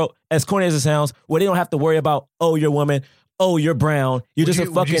in a world, as corny as it sounds, where they don't have to worry about, oh, you're a woman, oh, you're brown, you're just a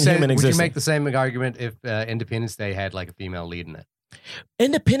fucking human existing. Would you make the same argument if Independence Day had like a female lead in it?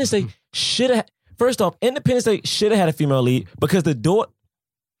 Independence Day should have, first off, Independence Day should have had a female lead because the daughter,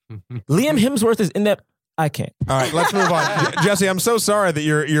 Liam Hemsworth is in that. I can't. All right, let's move on. Jesse, I'm so sorry that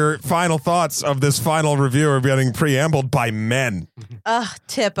your final thoughts of this final review are getting preambled by men.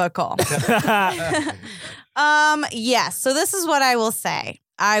 Typical. Yes. So this is what I will say.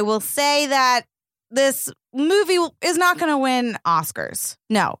 I will say that this movie is not going to win Oscars.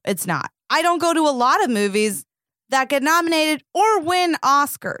 No, it's not. I don't go to a lot of movies that get nominated or win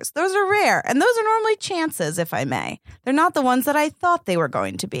Oscars. Those are rare, and those are normally chances, if I may. They're not the ones that I thought they were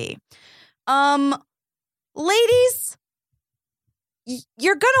going to be. Ladies,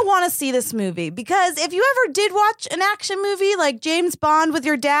 you're going to want to see this movie because if you ever did watch an action movie like James Bond with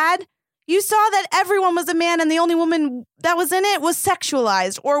your dad, you saw that everyone was a man and the only woman that was in it was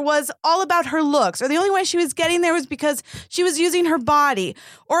sexualized or was all about her looks, or the only way she was getting there was because she was using her body.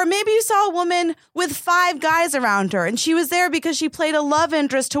 Or maybe you saw a woman with 5 guys around her and she was there because she played a love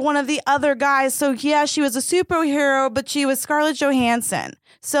interest to one of the other guys. So yeah, she was a superhero, but she was Scarlett Johansson.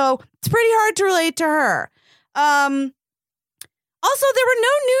 So it's pretty hard to relate to her. Also, there were no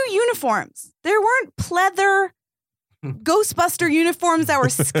new uniforms. There weren't pleather Ghostbuster uniforms that were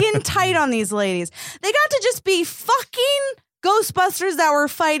skin tight on these ladies. They got to just be fucking Ghostbusters that were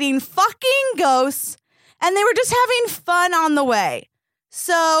fighting fucking ghosts, and they were just having fun on the way.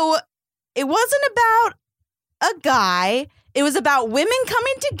 So it wasn't about a guy. It was about women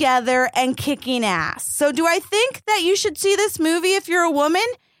coming together and kicking ass. So do I think that you should see this movie if you're a woman?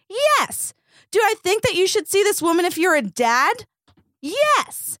 Yes. Do I think that you should see this woman if you're a dad?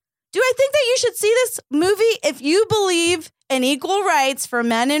 Yes. Do I think that you should see this movie if you believe in equal rights for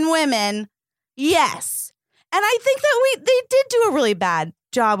men and women? Yes. And I think that they did do a really bad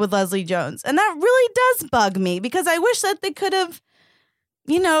job with Leslie Jones. And that really does bug me because I wish that they could have,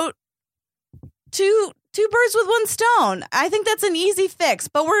 two birds with one stone. I think that's an easy fix,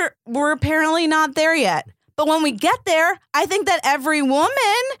 but we're apparently not there yet. But when we get there, I think that every woman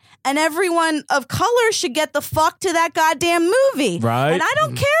and everyone of color should get the fuck to that goddamn movie. Right. And I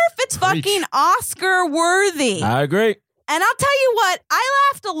don't care if it's fucking Oscar worthy. I agree. And I'll tell you what, I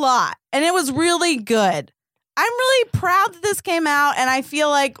laughed a lot and it was really good. I'm really proud that this came out and I feel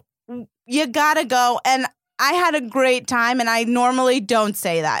like you gotta go. And I had a great time and I normally don't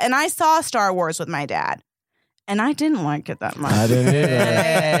say that. And I saw Star Wars with my dad. And I didn't like it that much. I didn't either.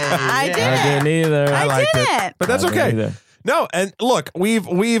 I didn't. I didn't either. I liked didn't. it. But that's okay. No, and look, we've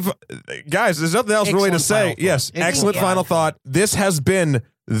guys, there's nothing else really to say. Yes, excellent final thought. This has been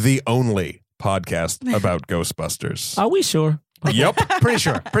the only podcast about Ghostbusters. Are we sure? Yep. Pretty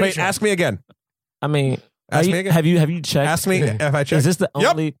sure. Wait, ask me again. I mean, Ask me again. Have you checked? Ask me if I checked. Is this the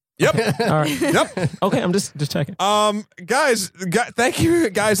only? Yep. All right. Yep. Okay, I'm just checking. Guys, thank you,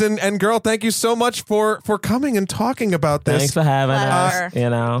 guys and girl. Thank you so much for coming and talking about this. Thanks for having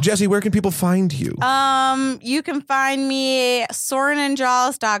Pleasure. us. Jesse, where can people find you? You can find me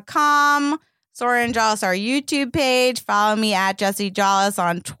SorenandJollis.com. Soren and Jollis, our YouTube page. Follow me at Jesse Jollis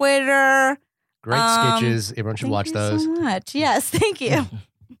on Twitter. Great sketches. Everyone should watch those. Thank you so much. Yes, thank you.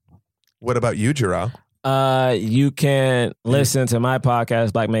 What about you, Jira? You can listen to my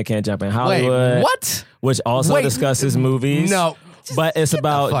podcast, Black Men Can't Jump in Hollywood. Wait, what? Which also discusses movies. No. But it's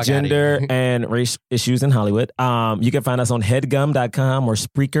about gender and race issues in Hollywood. You can find us on headgum.com or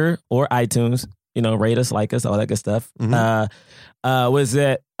Spreaker or iTunes. Rate us, like us, all that good stuff. Mm-hmm.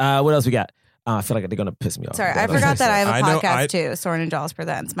 What else we got? I feel like they're going to piss me off. Sorry, I forgot that I have a podcast too. Soren and Jollis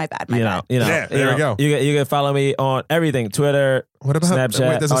Presents. My bad. Yeah, there we go. You can follow me on everything: Twitter, what about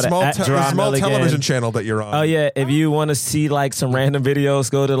Snapchat. There's a small television channel that you're on. Oh yeah, if you want to see like some random videos,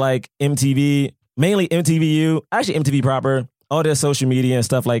 go to like MTV, mainly MTVU, actually MTV proper, all their social media and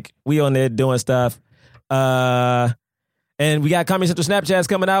stuff. Like we on there doing stuff. And we got Comedy Central Snapchats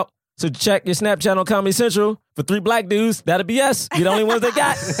coming out. So check your Snapchat on Comedy Central for 3 black dudes. That'll be us. You're the only ones they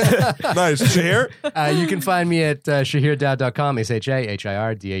got. Nice. Shahir? You can find me at shahirdaud.com,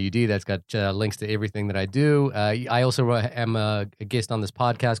 SHAHIRDAUD. That's got links to everything that I do. I also am a guest on this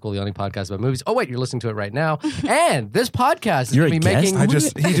podcast called The Only Podcast About Movies. Oh, wait, you're listening to it right now. And this podcast is going to be making...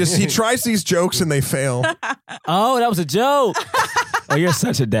 He tries these jokes and they fail. Oh, that was a joke. Oh, you're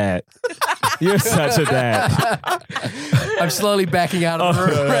such a dad. You're such a dad. I'm slowly backing out of the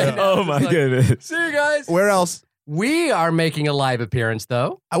room right now. Oh, my goodness. See you guys. Where else? We are making a live appearance,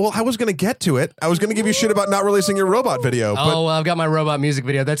 though. I was going to get to it. I was going to give you shit about not releasing your robot video. But Well, I've got my robot music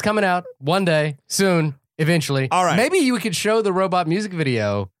video. That's coming out one day, soon, eventually. All right. Maybe you could show the robot music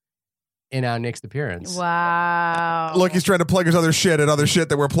video in our next appearance. Wow. Look, he's trying to plug his other shit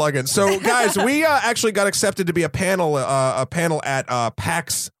that we're plugging. So, guys, we actually got accepted to be a panel at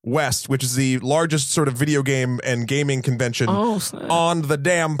PAX West, which is the largest sort of video game and gaming convention on the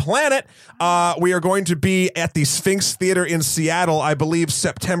damn planet. We are going to be at the Sphinx Theater in Seattle, I believe,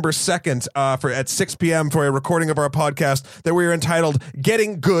 September 2nd, at 6 p.m. for a recording of our podcast that we are entitled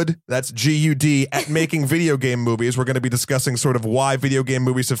 "Getting Good." That's GUD at making video game movies. We're going to be discussing sort of why video game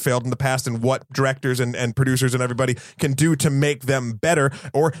movies have failed in the past and what directors and producers and everybody can do to make them better,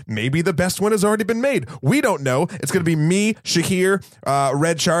 or maybe the best one has already been made. We don't know. It's going to be me, Shahir,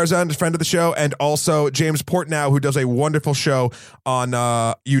 Red Charzan, friend of the show, and also James Portnow, who does a wonderful show on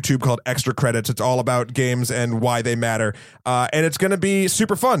YouTube called Extra Credits. It's all about games and why they matter, and it's going to be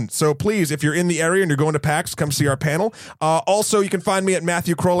super fun. So please, if you're in the area and you're going to PAX, come see our panel. Also, you can find me at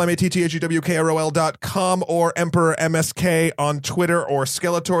Matthew Kroll, MatthewKROL.com, or Emperor MSK on Twitter, or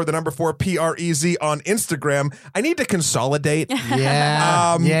Skeletor, the number 4 PREZ on Instagram. I need to consolidate.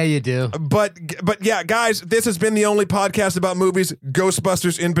 Yeah, yeah, you do. But yeah, guys, this has been the only podcast about movies,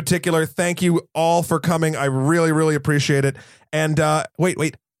 Ghostbusters in particular. Thank you all for coming. I really, really appreciate it. And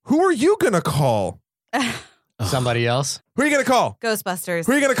wait, who are you gonna call? Somebody else? Who are you gonna call? Ghostbusters.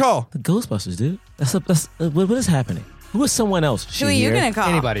 Who are you gonna call? The Ghostbusters, dude. That's what is happening? Who is someone else? Who are you going to call?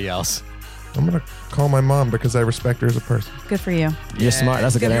 Anybody else? I'm gonna call my mom because I respect her as a person. Good for you. You're smart.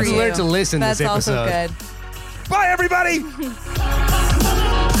 That's a good Good for answer. you. Learn to listen That's this episode. also good. Bye, everybody.